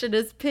aggression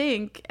is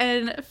pink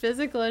and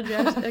physical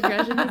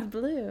aggression is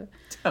blue.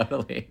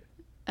 Totally.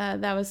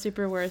 That was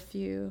super worth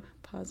you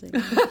pausing.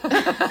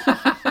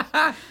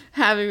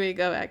 Having me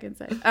go back and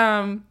say.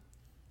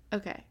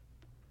 Okay.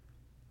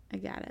 I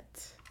got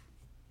it.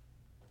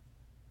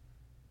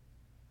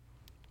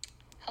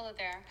 Hello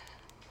there.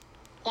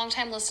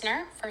 Long-time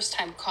listener,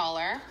 first-time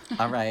caller.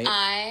 All right.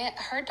 I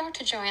heard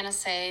Dr. Joanna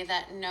say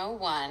that no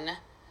one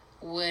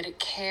would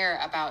care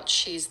about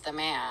She's the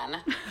Man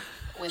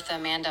with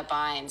Amanda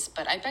Bynes,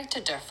 but I beg to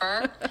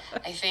differ.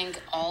 I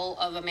think all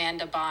of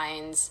Amanda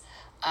Bynes'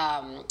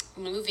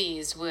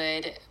 movies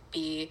would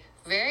be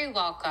very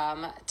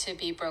welcome to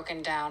be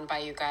broken down by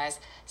you guys.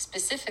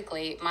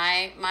 Specifically,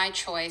 my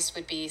choice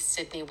would be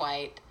Sydney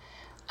White,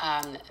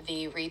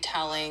 the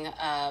retelling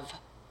of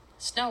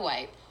Snow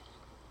White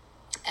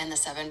and the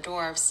Seven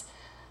Dwarfs.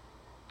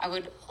 I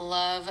would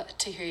love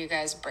to hear you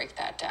guys break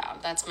that down.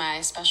 That's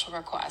my special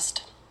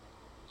request.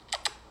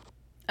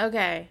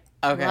 Okay.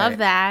 Love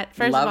that.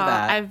 First Love of all,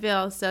 that. I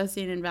feel so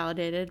seen and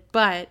validated.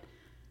 But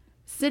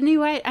Sydney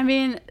White, I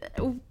mean,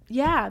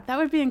 yeah, that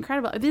would be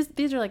incredible.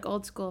 These are like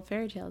old school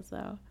fairy tales,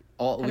 though.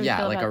 Oh,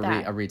 yeah, like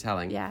a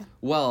retelling. Yeah.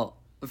 Well,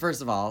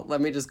 first of all,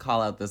 let me just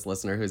call out this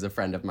listener who's a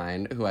friend of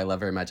mine who I love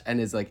very much and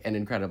is like an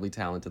incredibly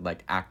talented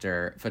like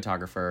actor,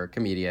 photographer,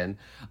 comedian.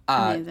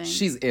 Amazing.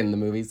 She's in the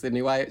movie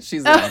Sydney White.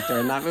 She's an actor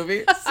in that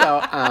movie.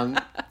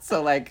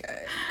 So like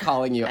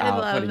calling you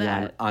out, putting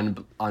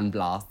you on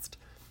blast.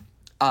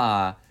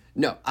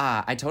 No,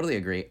 I totally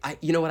agree.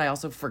 You know what I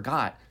also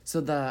forgot?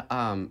 So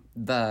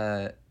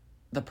the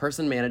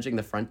person managing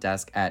the front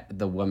desk at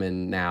the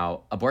Woman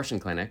Now abortion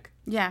clinic.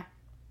 Yeah.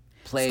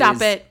 Plays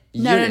Stop it.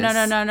 No.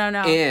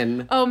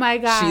 In Oh my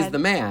God. She's the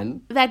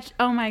Man.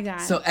 Oh my God.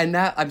 So, and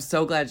that, I'm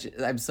so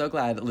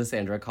glad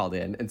Lysandra called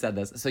in and said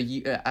this. So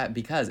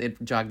because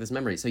it jogged this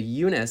memory. So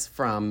Eunice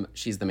from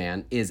She's the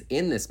Man is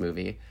in this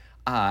movie,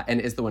 and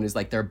is the one who's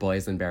like, they're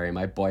boysenberry,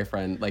 my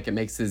boyfriend, like it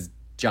makes his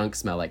junk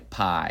smell like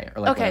pie,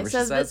 or like whatever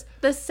she says.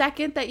 The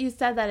second that you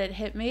said that, it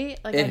hit me.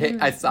 Like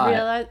I saw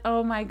realize,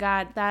 oh my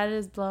God, that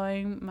is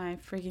blowing my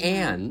freaking mind.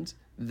 And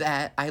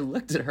that I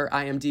looked at her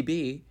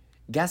IMDb.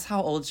 Guess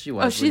how old she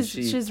was?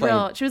 She's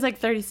real. She was like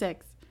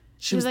 36.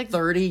 She was like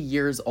 30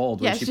 years old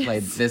when she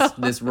played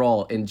this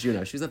role in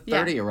Juno. She was a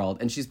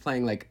 30-year-old, and she's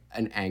playing like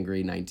an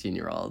angry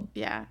 19-year-old.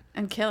 Yeah,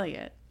 and killing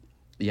it.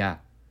 Yeah,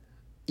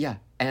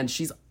 and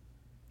she's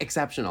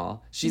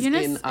exceptional. She's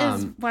Eunice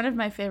is one of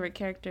my favorite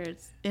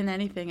characters in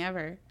anything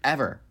ever.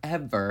 Ever.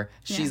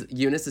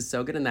 Eunice is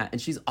so good in that,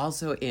 and she's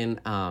also in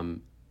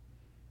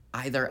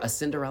either A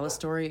Cinderella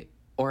Story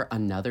or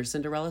Another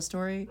Cinderella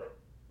Story.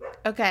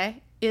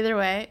 Okay. Either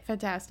way,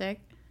 fantastic.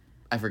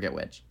 I forget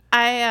which.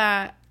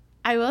 I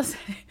will say,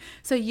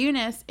 so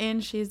Eunice in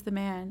She's the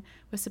Man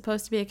was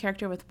supposed to be a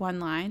character with one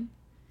line,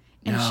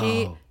 and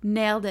she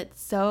nailed it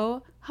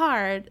so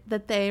hard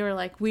that they were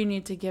like, we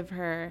need to give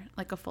her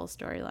like a full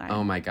storyline.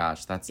 Oh my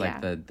gosh, that's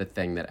like the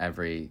thing that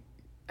every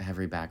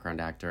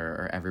background actor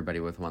or everybody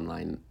with one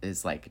line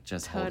is like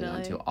just holding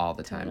on to all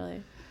the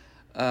time.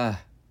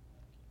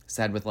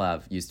 Said with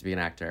Love used to be an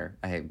actor.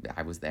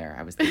 I was there.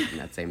 I was thinking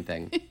that same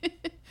thing.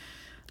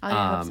 All your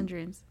hopes and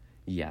dreams.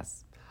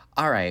 Yes.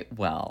 All right.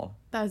 Well,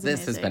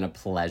 this has been a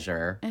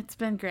pleasure. It's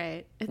been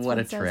great. What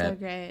a trip. So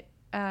great.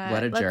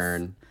 What a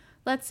journey.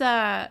 Let's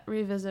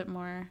revisit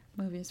more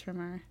movies from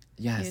our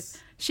youth.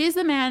 She's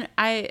the Man.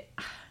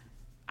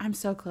 I'm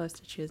so close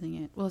to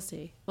choosing it. We'll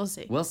see.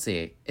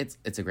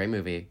 It's a great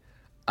movie.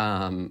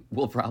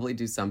 We'll probably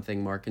do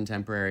something more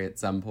contemporary at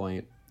some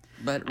point.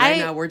 But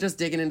now we're just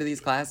digging into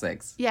these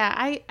classics. Yeah,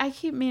 I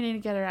keep meaning to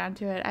get around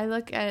to it. I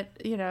look at,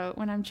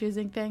 when I'm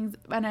choosing things,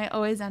 and I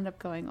always end up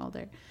going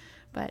older.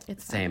 But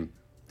it's Same.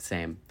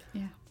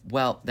 Yeah.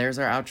 Well, there's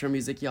our outro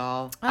music,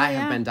 y'all. I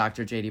have been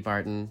Dr. J.D.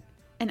 Barton.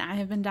 And I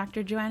have been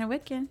Dr. Joanna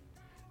Whitkin.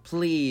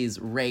 Please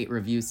rate,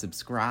 review,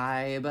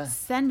 subscribe.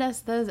 Send us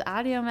those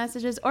audio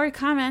messages or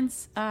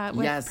comments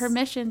with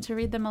permission to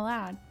read them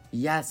aloud.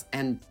 Yes,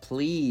 and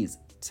please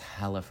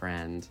tell a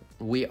friend.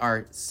 We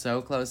are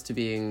so close to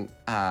being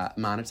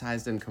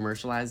monetized and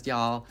commercialized,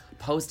 y'all.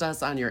 Post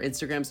us on your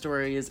Instagram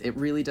stories. It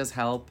really does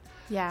help.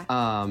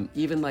 Yeah.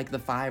 Even like the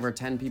 5 or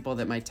 10 people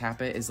that might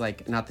tap it is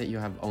like, not that you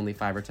have only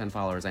 5 or 10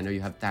 followers. I know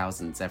you have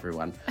thousands,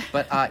 everyone.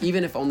 But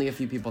even if only a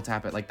few people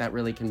tap it, like that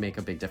really can make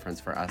a big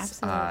difference for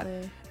us.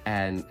 Absolutely.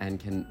 And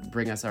can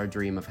bring us our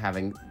dream of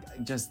having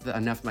just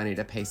enough money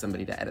to pay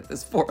somebody to edit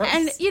this for us.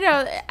 And,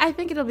 I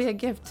think it'll be a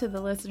gift to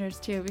the listeners,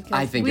 too, because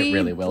I think it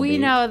really will be. We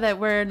know that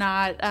we're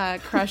not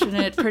crushing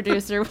it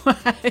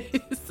producer-wise.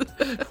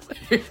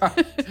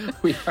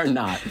 we are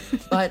not.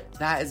 But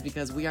that is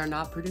because we are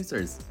not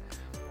producers.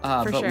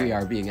 But sure. We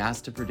are being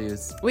asked to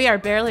produce. We are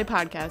barely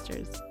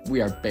podcasters.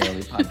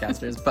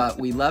 But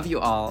we love you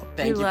all.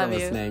 Thank you for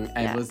listening.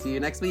 And we'll see you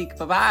next week.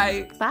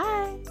 Bye-bye.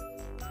 Bye.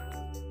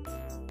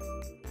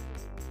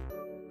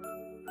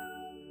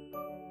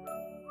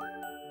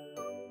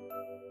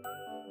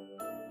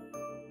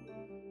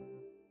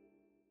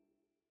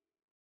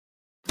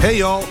 Hey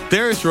y'all,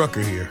 Darius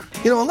Rucker here.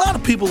 A lot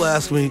of people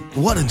ask me,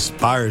 what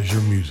inspires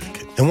your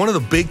music? And one of the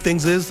big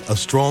things is a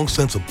strong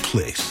sense of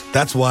place.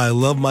 That's why I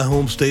love my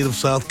home state of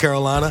South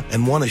Carolina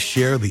and want to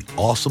share the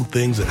awesome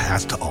things it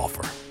has to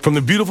offer. From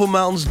the beautiful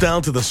mountains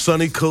down to the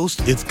sunny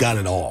coast, it's got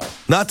it all.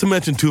 Not to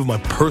mention 2 of my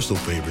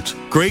personal favorites,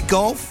 great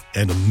golf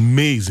and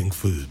amazing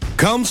food.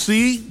 Come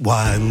see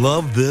why I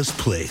love this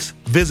place.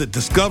 Visit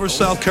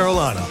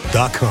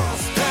discoversouthcarolina.com.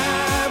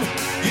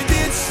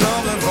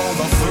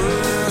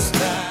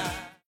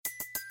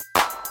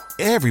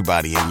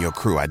 Everybody in your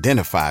crew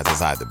identifies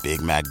as either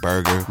Big Mac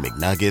Burger,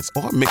 McNuggets,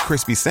 or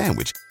McCrispy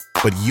Sandwich.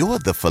 But you're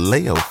the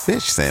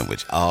Filet-O-Fish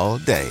Sandwich all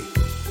day.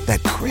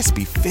 That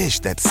crispy fish,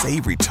 that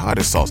savory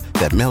tartar sauce,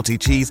 that melty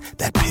cheese,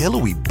 that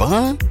pillowy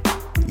bun.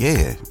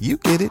 Yeah, you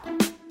get it.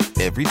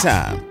 Every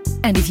time.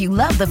 And if you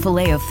love the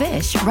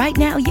Filet-O-Fish, right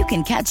now you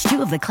can catch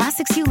 2 of the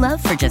classics you love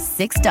for just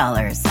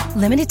 $6.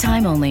 Limited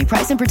time only.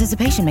 Price and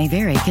participation may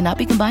vary. Cannot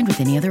be combined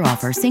with any other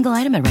offer. Single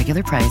item at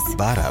regular price.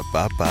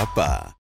 Ba-da-ba-ba-ba.